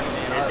there, but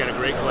he's got a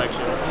great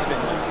collection.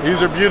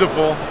 These are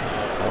beautiful.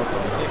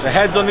 The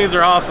heads on these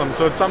are awesome,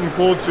 so it's something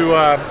cool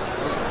to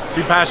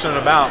be passionate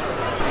about.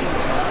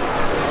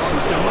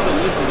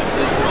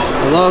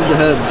 I love the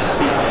heads.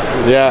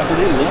 Yeah.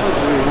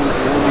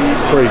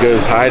 Where he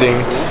goes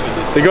hiding.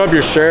 They go up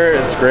your shirt,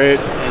 it's great.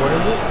 What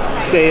is it?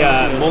 It's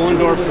a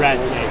Moellendorff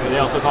rat snake. They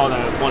also call it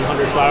a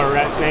 100 flower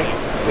rat snake.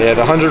 Yeah,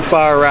 the 100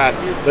 flower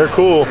rats. They're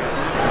cool.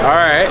 All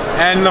right,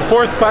 and the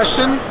 4th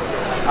question,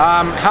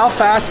 how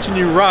fast can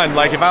you run?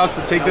 Like if I was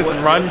to take this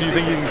and run, do you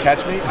think you can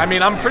catch me? I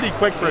mean, I'm pretty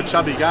quick for a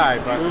chubby guy,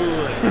 but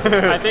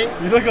I think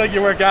you look like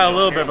you work out a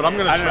little bit, but I'm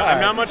gonna try. I'm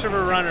not much of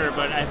a runner,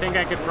 but I think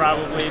I could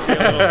probably be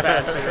a little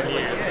faster than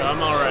you, so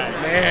I'm all right.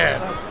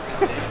 Man,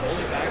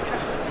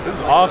 this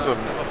is awesome.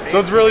 So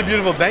it's really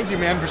beautiful. Thank you,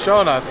 man, for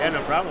showing us. Yeah,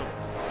 no problem.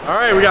 All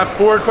right, we got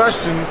 4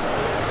 questions.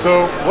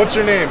 So what's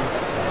your name?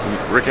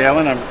 Rick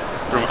Allen. I'm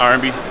from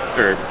Army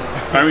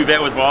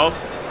Vet with Balls.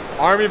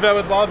 Army Vet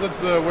with Balls, that's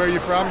where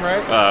you're from,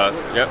 right?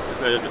 Yep,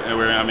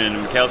 I'm in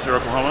McAllister,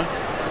 Oklahoma.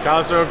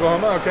 McAllister,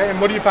 Oklahoma, okay. And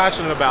what are you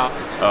passionate about?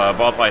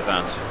 Ball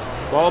pythons.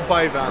 Ball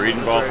pythons.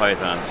 Breeding ball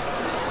pythons.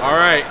 All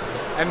right,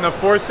 and the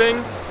 4th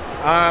thing,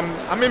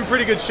 I'm in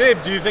pretty good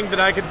shape. Do you think that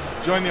I could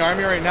join the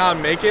Army right now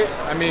and make it?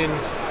 I mean...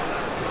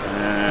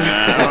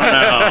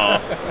 I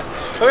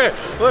don't know. Okay,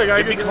 look,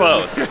 I could be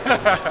close.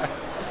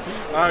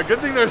 Good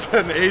thing there's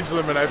an age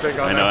limit, I think,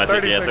 on I know, that.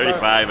 I think, yeah,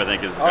 35, I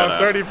think is cut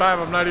 35,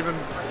 I'm not even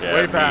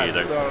way past.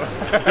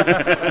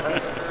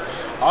 So.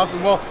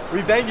 Awesome, well,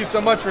 we thank you so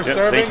much for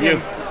serving. Thank you.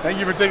 And thank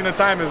you for taking the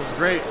time, it was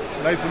great.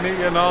 Nice to meet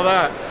you and all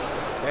that.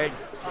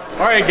 Thanks.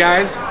 All right,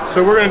 guys,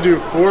 so we're gonna do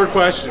 4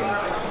 questions.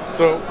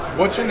 So,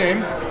 what's your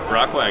name?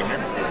 Brock Wagner.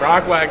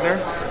 Brock Wagner.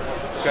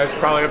 You guys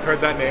probably have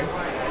heard that name.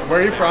 Where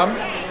are you from?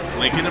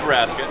 Lincoln,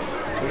 Nebraska.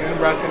 Lincoln,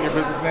 Nebraska, and your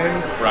business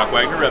name? Brock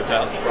Wagner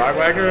Reptiles. Brock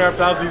Wagner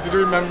Reptiles, easy to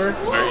remember.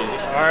 Very easy.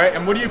 All right,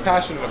 and what are you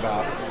passionate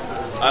about?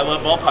 I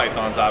love ball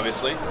pythons,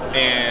 obviously,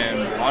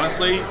 and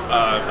honestly,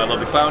 I love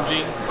the clown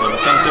gene, I love the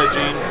sunset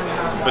gene.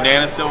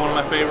 Banana's still one of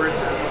my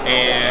favorites,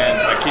 and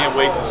I can't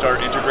wait to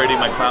start integrating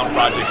my clown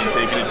project and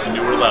taking it to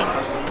newer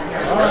levels.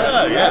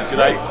 Yeah, because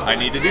I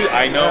need to do.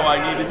 I know I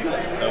need to do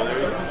that. So there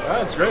you go.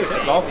 That's great.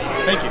 That's awesome.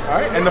 Thank you.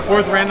 All right, and the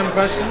 4th random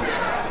question.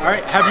 All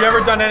right, have you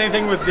ever done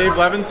anything with Dave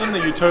Levinson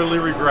that you totally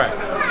regret?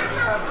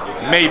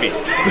 Maybe.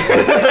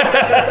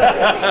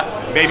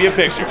 Maybe a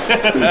picture.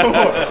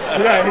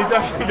 Yeah, he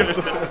definitely gets.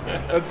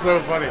 That's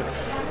so funny.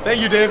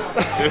 Thank you, Dave.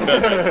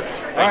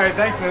 All right,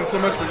 thanks, man, so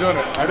much for doing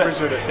it. I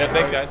appreciate it. Yeah,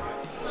 thanks, guys.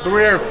 So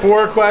we have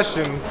 4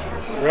 questions.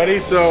 Ready?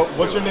 So,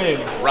 what's your name?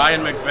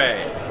 Ryan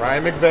McVeigh.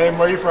 Ryan McVeigh, and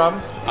where are you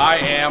from? I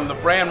am the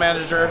brand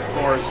manager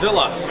for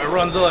Zilla. So I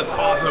run Zilla. It's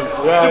awesome.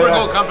 Yeah, Super yeah.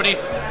 cool company.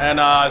 And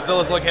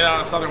Zilla's located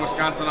out of southern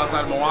Wisconsin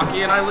outside of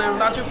Milwaukee, and I live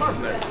not too far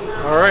from there.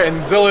 All right,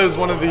 and Zilla is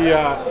one of the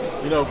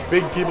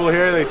big people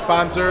here. They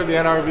sponsor the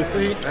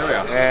NRVC. There we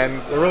go.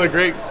 And they're really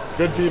great,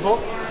 good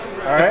people.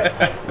 All right.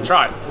 I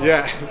tried.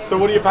 Yeah. So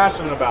what are you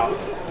passionate about?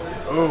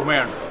 Oh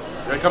man,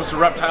 when it comes to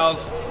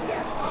reptiles,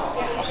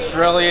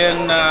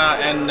 Australian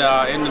and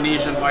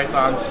Indonesian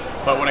pythons.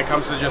 But when it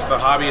comes to just the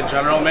hobby in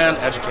general, man,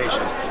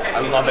 education.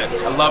 I love it.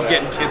 I love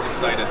getting kids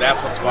excited. That's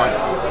what's fun.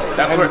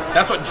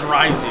 That's what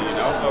drives you, you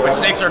know? My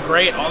snakes are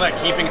great, all that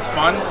keeping is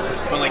fun,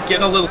 but like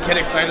getting a little kid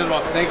excited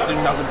about snakes, dude,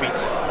 nothing beats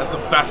it. That's the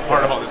best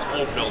part about this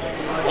whole building,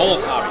 whole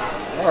hobby.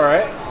 All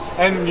right.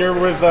 And you're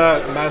with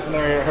Madison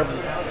area Herb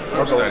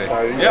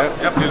Society. Yep.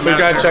 So you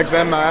gotta check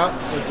them out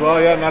as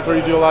well, yeah, and that's where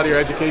you do a lot of your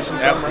education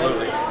from,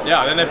 Absolutely. right?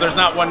 Yeah, and if there's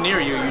not one near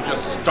you, you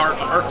just start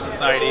a herb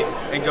society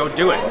and go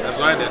do it. That's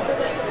what I did.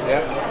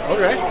 Yeah,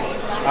 okay.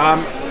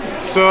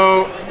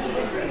 So,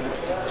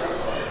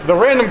 the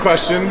random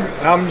question,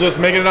 and I'm just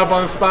making it up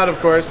on the spot, of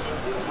course.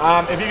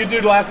 If you could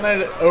do last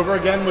night over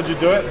again, would you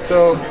do it?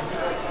 So,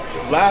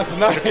 last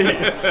night,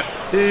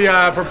 he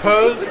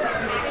proposed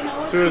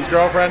to his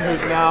girlfriend,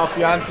 who's now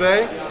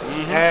fiance,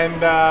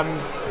 and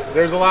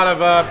there's a lot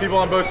of people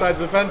on both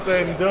sides of the fence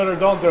saying do it or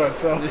don't do it.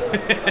 So,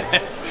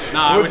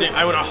 I would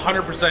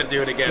 100%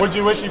 do it again. Would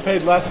you wish you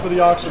paid less for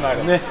the auction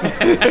item?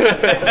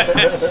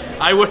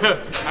 I would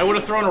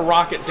have thrown a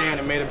rock at Dan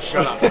and made him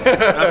shut up.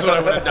 That's what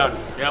I would have done.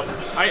 Yep.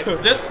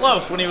 This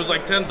close when he was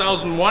like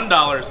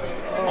 $10,001.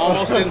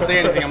 Almost didn't say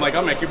anything. I'm like,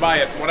 I'll make you buy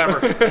it.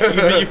 Whatever.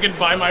 You can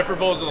buy my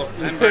proposal.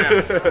 10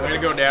 grand. Way to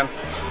go, Dan.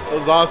 That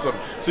was awesome.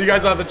 So you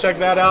guys have to check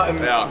that out,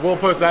 and we'll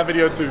post that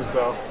video too.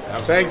 So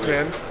thanks,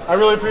 man. I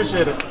really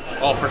appreciate it.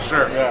 Oh, for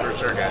sure. Yeah. For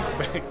sure, guys.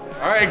 Thanks.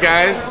 All right,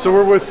 guys. So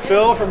we're with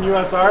Phil from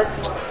US Arc,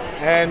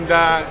 and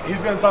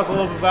he's going to tell us a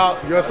little bit about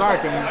US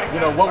Arc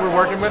and what we're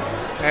working with,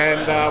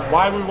 and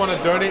why we want to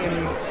donate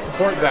and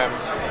support them.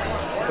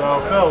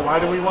 So Phil, why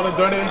do we want to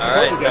donate and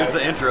support you guys?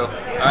 Here's the intro.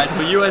 All right,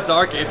 so US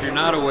Arc, if you're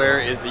not aware,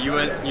 is the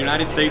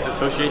United States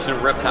Association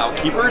of Reptile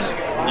Keepers.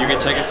 You can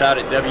check us out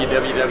at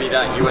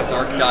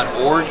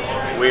www.usarc.org.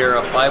 We're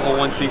a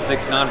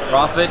 501c6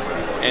 nonprofit,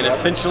 and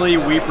essentially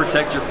we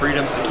protect your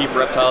freedoms to keep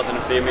reptiles and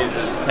amphibians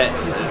as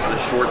pets, is the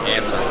short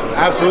answer.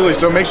 Absolutely,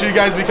 so make sure you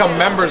guys become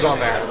members on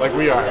there, like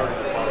we are.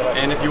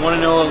 And if you want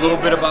to know a little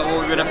bit about what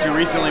we've been up to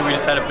recently, we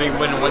just had a big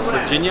win in West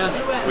Virginia.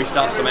 We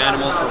stopped some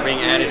animals from being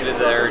added to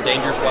their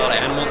Dangerous Wild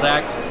Animals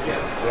Act.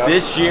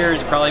 This year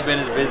has probably been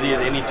as busy as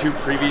any 2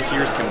 previous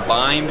years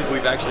combined.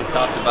 We've actually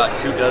stopped about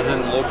 24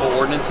 local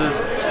ordinances,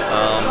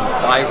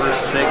 5 or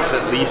 6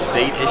 at least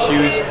state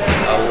issues.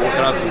 We're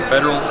working on some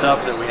federal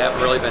stuff that we haven't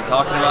really been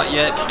talking about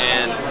yet,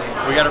 and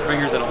we got our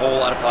fingers in a whole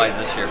lot of pies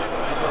this year.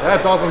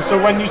 That's awesome. So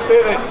when you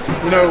say that,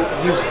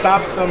 you've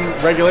stopped some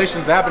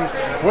regulations to happen,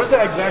 what does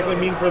that exactly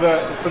mean for the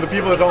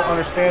people that don't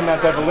understand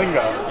that type of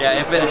lingo? Yeah,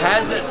 if it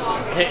hasn't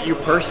hit you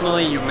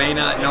personally, you may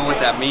not know what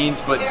that means,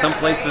 but some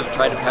places have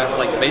tried to pass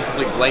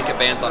basically blanket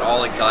bans on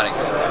all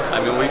exotics. I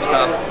mean, we've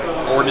stopped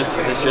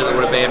ordinances this year that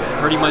would have banned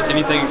pretty much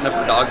anything except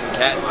for dogs and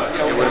cats.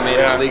 It would have made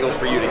it illegal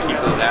for you to keep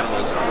those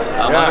animals.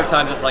 Other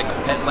times it's like a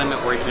pet limit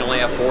where you can only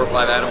have 4 or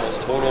 5 animals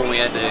total, and we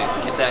had to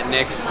get that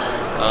nixed.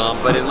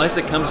 But unless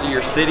it comes to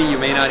your city, you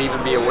may not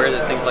even be aware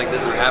that things like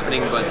this are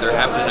happening, but they're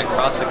happening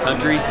across the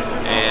country,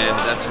 and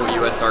that's what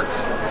US Arc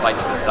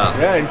fights to stop.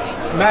 Yeah,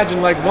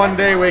 imagine like one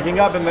day waking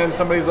up and then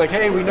somebody's like,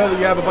 hey, we know that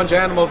you have a bunch of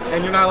animals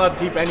and you're not allowed to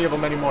keep any of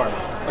them anymore.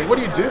 Like, what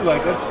do you do?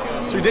 Like, it's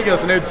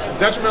ridiculous, and it's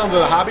detrimental to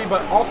the hobby,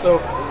 but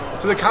also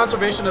to the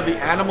conservation of the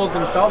animals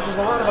themselves. There's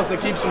a lot of us that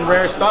keep some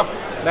rare stuff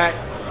that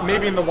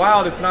maybe in the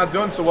wild it's not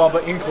doing so well,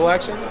 but in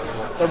collections,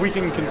 that we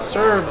can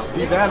conserve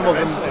these animals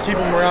and keep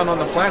them around on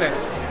the planet.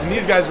 And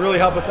these guys really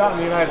help us out in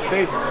the United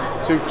States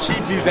to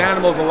keep these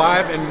animals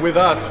alive and with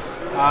us,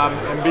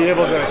 and be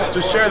able to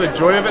just share the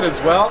joy of it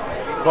as well,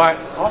 but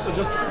also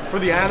just for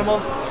the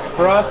animals,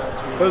 for us.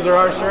 Those are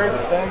our shirts,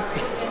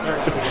 thanks.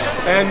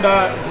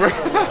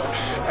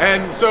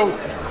 And so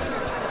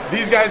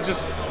these guys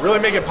just really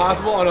make it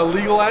possible on a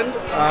legal end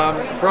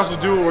for us to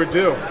do what we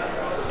do.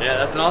 Yeah,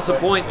 that's an awesome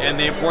point, and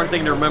the important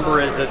thing to remember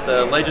is that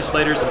the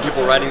legislators and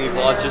people writing these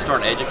laws just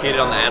aren't educated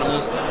on the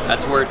animals.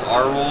 That's where it's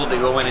our role to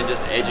go in and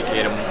just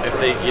educate them. If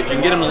you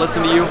can get them to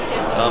listen to you,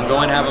 go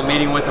and have a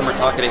meeting with them or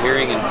talk at a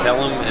hearing and tell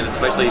them, and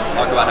especially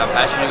talk about how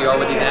passionate you are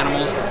with these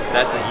animals.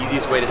 That's the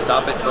easiest way to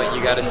stop it, but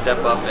you got to step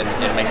up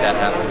and make that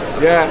happen.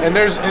 So. Yeah, and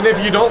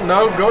if you don't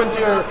know, go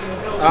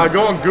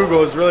on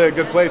Google is really a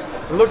good place.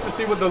 And look to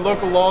see what the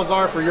local laws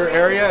are for your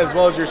area as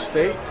well as your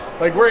state.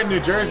 Like, we're in New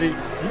Jersey,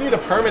 you need a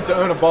permit to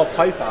own a ball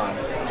python.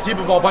 to keep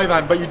a ball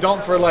python, but you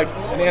don't for like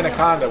an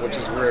anaconda, which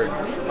is weird.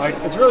 Like,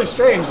 it's really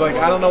strange. Like,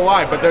 I don't know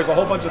why, but there's a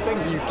whole bunch of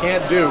things that you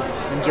can't do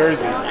in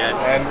Jersey.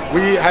 And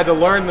we had to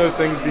learn those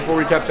things before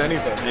we kept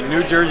anything. And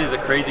New Jersey is a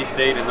crazy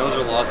state, and those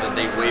are laws that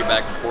date way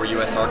back before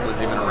U.S. ARC was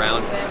even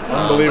around.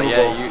 Unbelievable.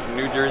 But yeah,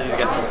 New Jersey's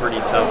got some pretty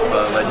tough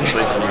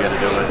legislation you got to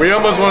deal with. We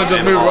almost want to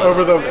just And move laws.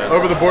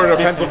 over the border to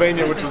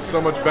Pennsylvania, which is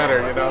so much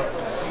better, you know.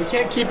 We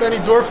can't keep any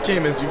dwarf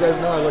caimans. You guys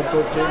know I like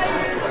dwarf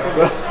caimans.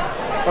 So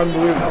it's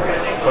unbelievable.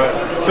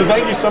 But so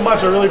thank you so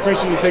much. I really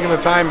appreciate you taking the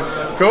time.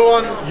 Go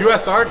on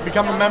US ARC,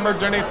 become a member,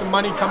 donate some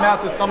money, come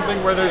out to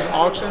something where there's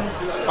auctions,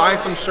 buy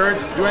some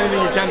shirts, do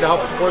anything you can to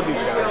help support these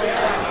guys.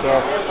 So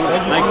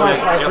thank you so much.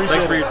 I appreciate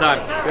Thanks for your time.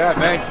 Yeah,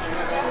 thanks.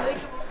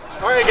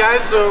 All right,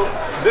 guys. So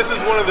this is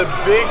one of the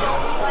big,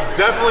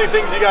 definitely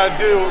things you got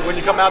to do when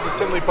you come out to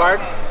Tinley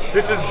Park.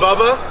 This is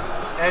Bubba,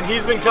 and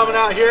he's been coming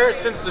out here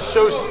since the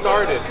show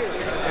started.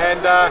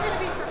 And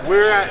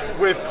we're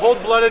with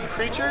Cold-Blooded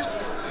Creatures.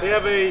 They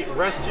have a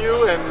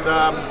rescue and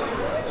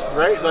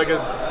right, like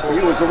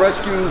he was a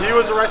rescue. He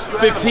was a rescue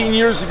 15 animal.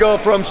 years ago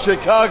from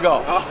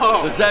Chicago.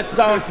 Oh. Does that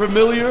sound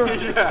familiar?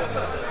 Yeah,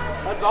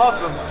 that's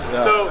awesome.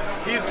 Yeah. So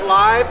he's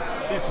live.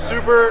 He's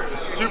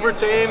super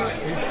tame.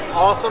 He's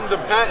awesome to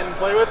pet and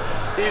play with.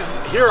 He's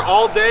here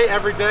all day,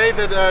 every day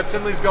that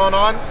Tinley's going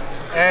on,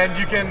 and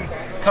you can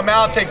come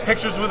out, take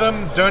pictures with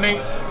him,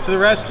 donate to the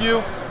rescue,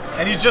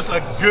 and he's just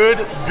a good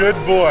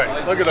boy.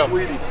 Look at him.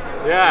 Sweetie.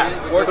 Yeah,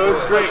 Works so with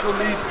it's great. special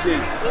needs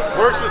kids.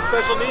 Works with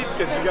special needs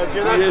kids. You guys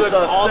hear that? He So is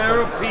that's a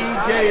awesome.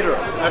 therapy gator.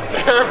 A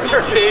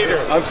therapy gator.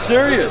 I'm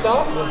serious. Which is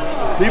awesome.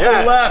 People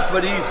Yeah. laugh,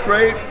 but he's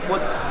great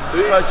with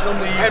special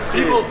needs And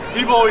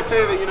people always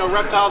say that, you know,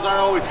 reptiles aren't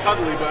always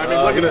cuddly, but I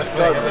mean, look at this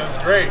thing. I mean,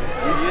 it's great.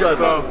 He's cuddly.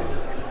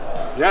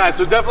 So, yeah,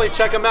 so definitely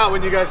check him out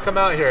when you guys come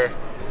out here.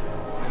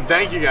 And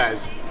thank you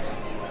guys.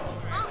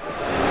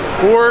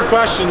 4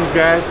 questions,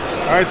 guys.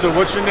 All right, so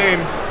what's your name?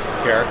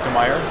 Garrick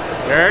DeMeyer.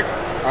 Garrick.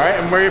 All right,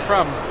 and where are you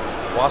from?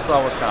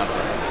 Wausau, Wisconsin.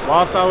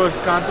 Wausau,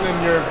 Wisconsin,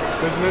 and your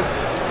business?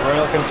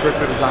 Royal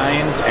Constrictor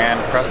Designs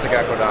and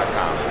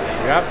CrestedGecko.com.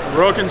 Yep,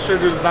 Royal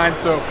Constrictor Designs.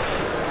 So,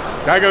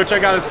 gotta go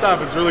check out his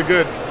stuff. It's really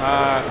good.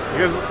 He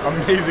has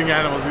amazing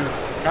animals. He's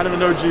kind of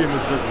an OG in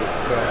this business.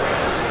 So,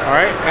 all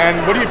right,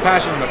 and what are you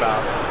passionate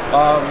about?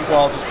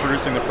 Well, just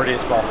producing the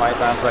prettiest ball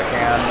pythons I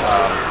can.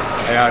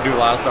 And I do a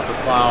lot of stuff with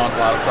clowns,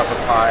 a lot of stuff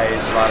with pies,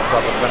 a lot of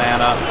stuff with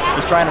banana.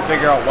 Just trying to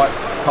figure out what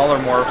color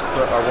morphs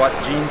or what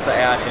genes to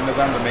add into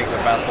them to make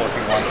the best looking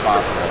ones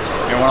possible.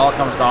 And when it all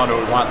comes down to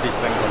it, we want these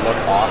things to look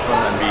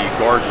awesome and be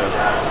gorgeous.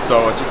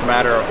 So it's just a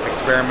matter of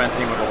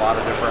experimenting with a lot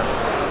of different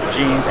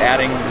genes,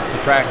 adding,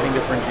 subtracting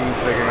different genes,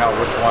 figuring out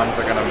which ones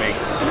are going to make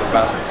the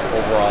best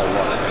overall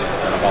look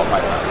in a ball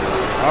python.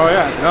 Oh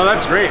yeah, no,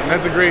 that's great, and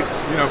that's a great,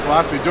 you know,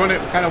 philosophy. Doing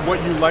it kind of what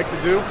you like to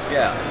do,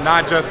 yeah,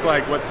 not just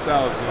like what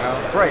sells, you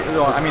know. Right.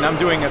 Well, I mean, I'm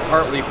doing it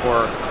partly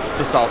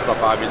to sell stuff,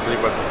 obviously,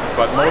 but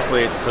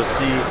mostly it's to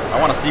see. I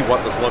want to see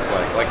what this looks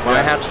like. Like when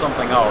I hatch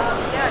something out,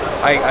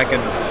 I can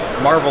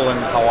marvel in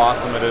how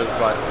awesome it is,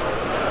 but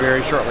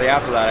very shortly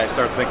after that, I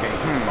start thinking,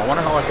 I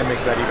wonder how I can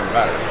make that even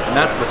better. And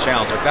that's the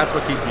challenge. Like that's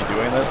what keeps me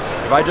doing this.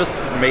 If I just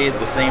made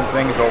the same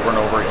things over and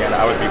over again,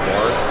 I would be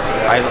bored.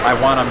 I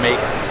want to make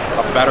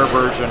a better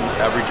version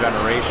every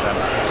generation.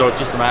 So it's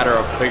just a matter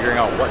of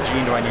figuring out what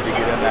gene do I need to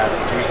get in that to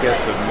tweak it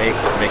to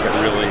make it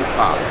really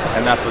pop.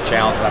 And that's the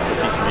challenge. And that's what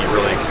keeps me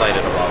really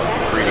excited about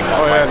breeding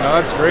ball pythons. No,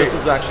 that's great. This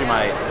is actually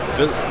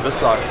this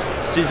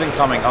season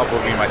coming up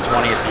will be my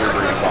 20th year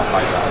breeding ball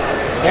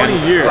pythons. 20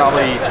 years.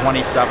 Probably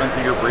 27th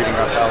year breeding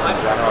reptiles in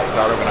general. I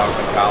started when I was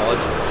in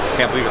college.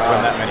 Can't believe it's been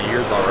that many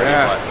years already.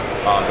 Yeah.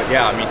 But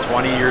yeah, I mean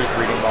 20 years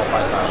breeding ball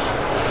pythons.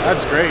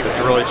 That's great.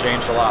 It's really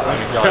changed a lot, let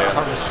me tell you.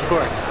 I'm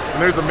sure.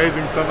 And there's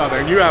amazing stuff out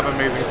there, and you have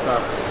amazing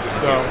stuff.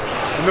 So,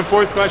 and the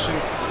 4th question,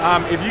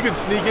 if you could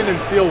sneak in and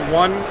steal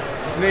one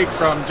snake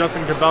from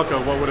Justin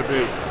Kabelko, what would it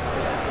be?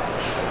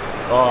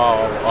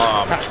 Oh,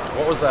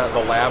 what was that? The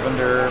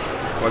lavender,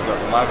 was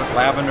it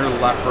lavender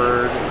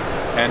leopard,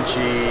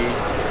 Enchi,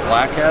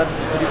 blackhead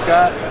that he's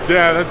got?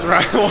 Yeah, that's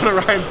right. One of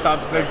Ryan's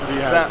top snakes that he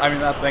has.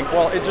 That thing,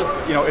 well, it just,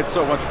 you know, it's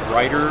so much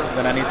brighter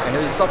than anything.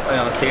 His stuff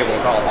on his table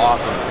is all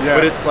awesome. Yeah.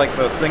 But it's like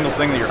the single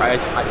thing that your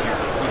eyes,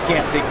 you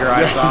can't take your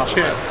eyes off.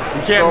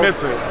 You can't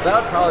miss it.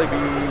 That'd probably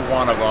be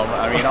one of them.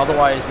 I mean,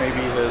 otherwise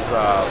maybe his,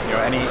 you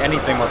know,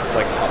 anything with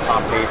like a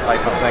Pompeii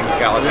type of thing. He's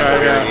got like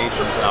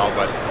variations now,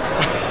 but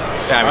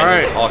yeah, I mean,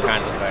 there's all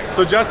kinds of things.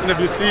 So Justin, if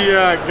you see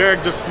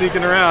Garrick just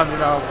sneaking around, you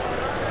know,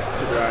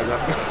 keep your eyes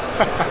up.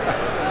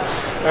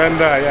 And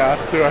yeah,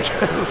 us too, I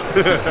guess.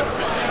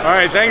 All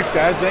right, thanks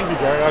guys. Thank you,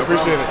 Garrick. I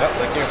appreciate it. Yep,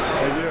 thank you.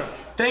 Thank you.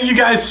 Thank you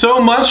guys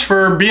so much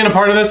for being a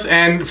part of this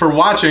and for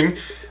watching.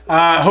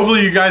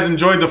 Hopefully you guys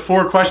enjoyed the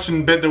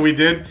 4-question bit that we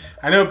did.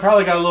 I know it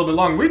probably got a little bit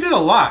long. We did a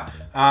lot.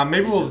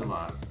 Maybe we'll.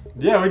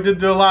 Yeah, we did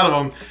do a lot of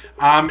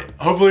them.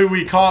 Hopefully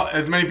we caught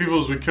as many people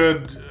as we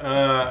could.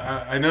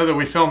 I know that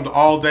we filmed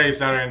all day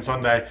Saturday and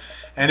Sunday.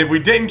 And if we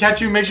didn't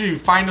catch you, make sure you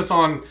find us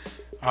on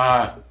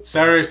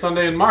Saturday,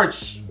 Sunday in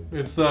March.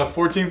 It's the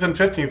 14th and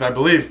 15th, I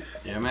believe.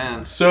 Yeah,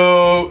 man.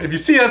 So if you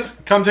see us,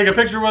 come take a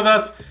picture with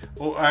us.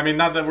 Well, I mean,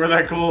 not that we're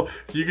that cool.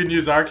 You can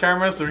use our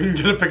camera so we can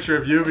get a picture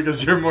of you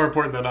because you're more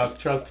important than us,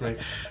 trust me.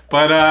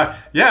 But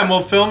yeah, and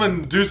we'll film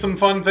and do some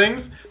fun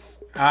things.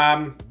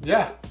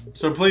 Yeah,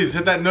 so please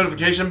hit that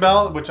notification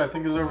bell, which I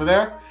think is over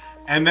there.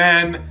 And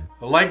then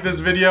like this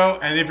video.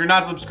 And if you're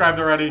not subscribed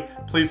already,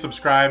 please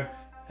subscribe.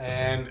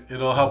 And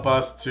it'll help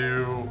us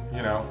to,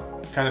 you know,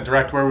 kind of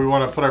direct where we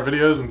want to put our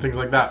videos and things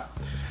like that.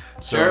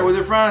 So, share it with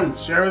your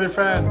friends. Share it with your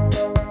friends.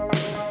 You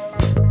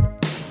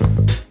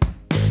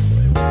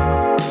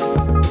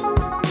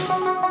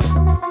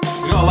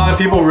know, a lot of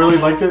people really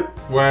liked it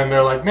when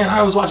they're like, man,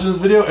 I was watching this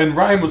video and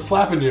Ryan was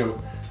slapping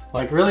you.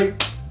 Like, really?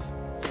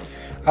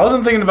 I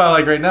wasn't thinking about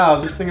like right now. I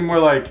was just thinking more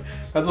like,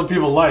 that's what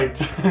people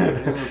liked.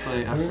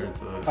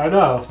 I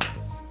know.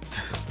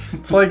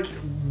 It's like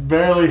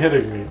barely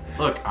hitting me.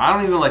 Look, I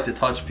don't even like to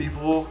touch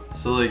people,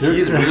 so like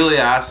he's really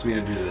asked me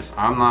to do this.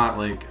 I'm not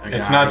like a guy.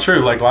 It's not true.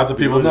 Like lots of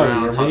people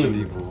know you're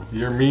touching mean.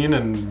 You're mean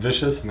and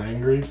vicious and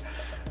angry.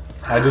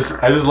 I just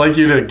like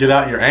you to get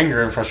out your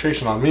anger and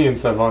frustration on me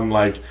instead of on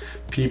like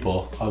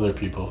people, other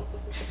people.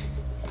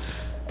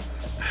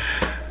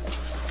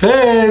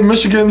 Hey,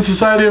 Michigan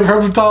Society of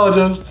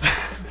Herpetologists.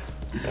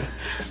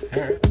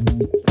 All right.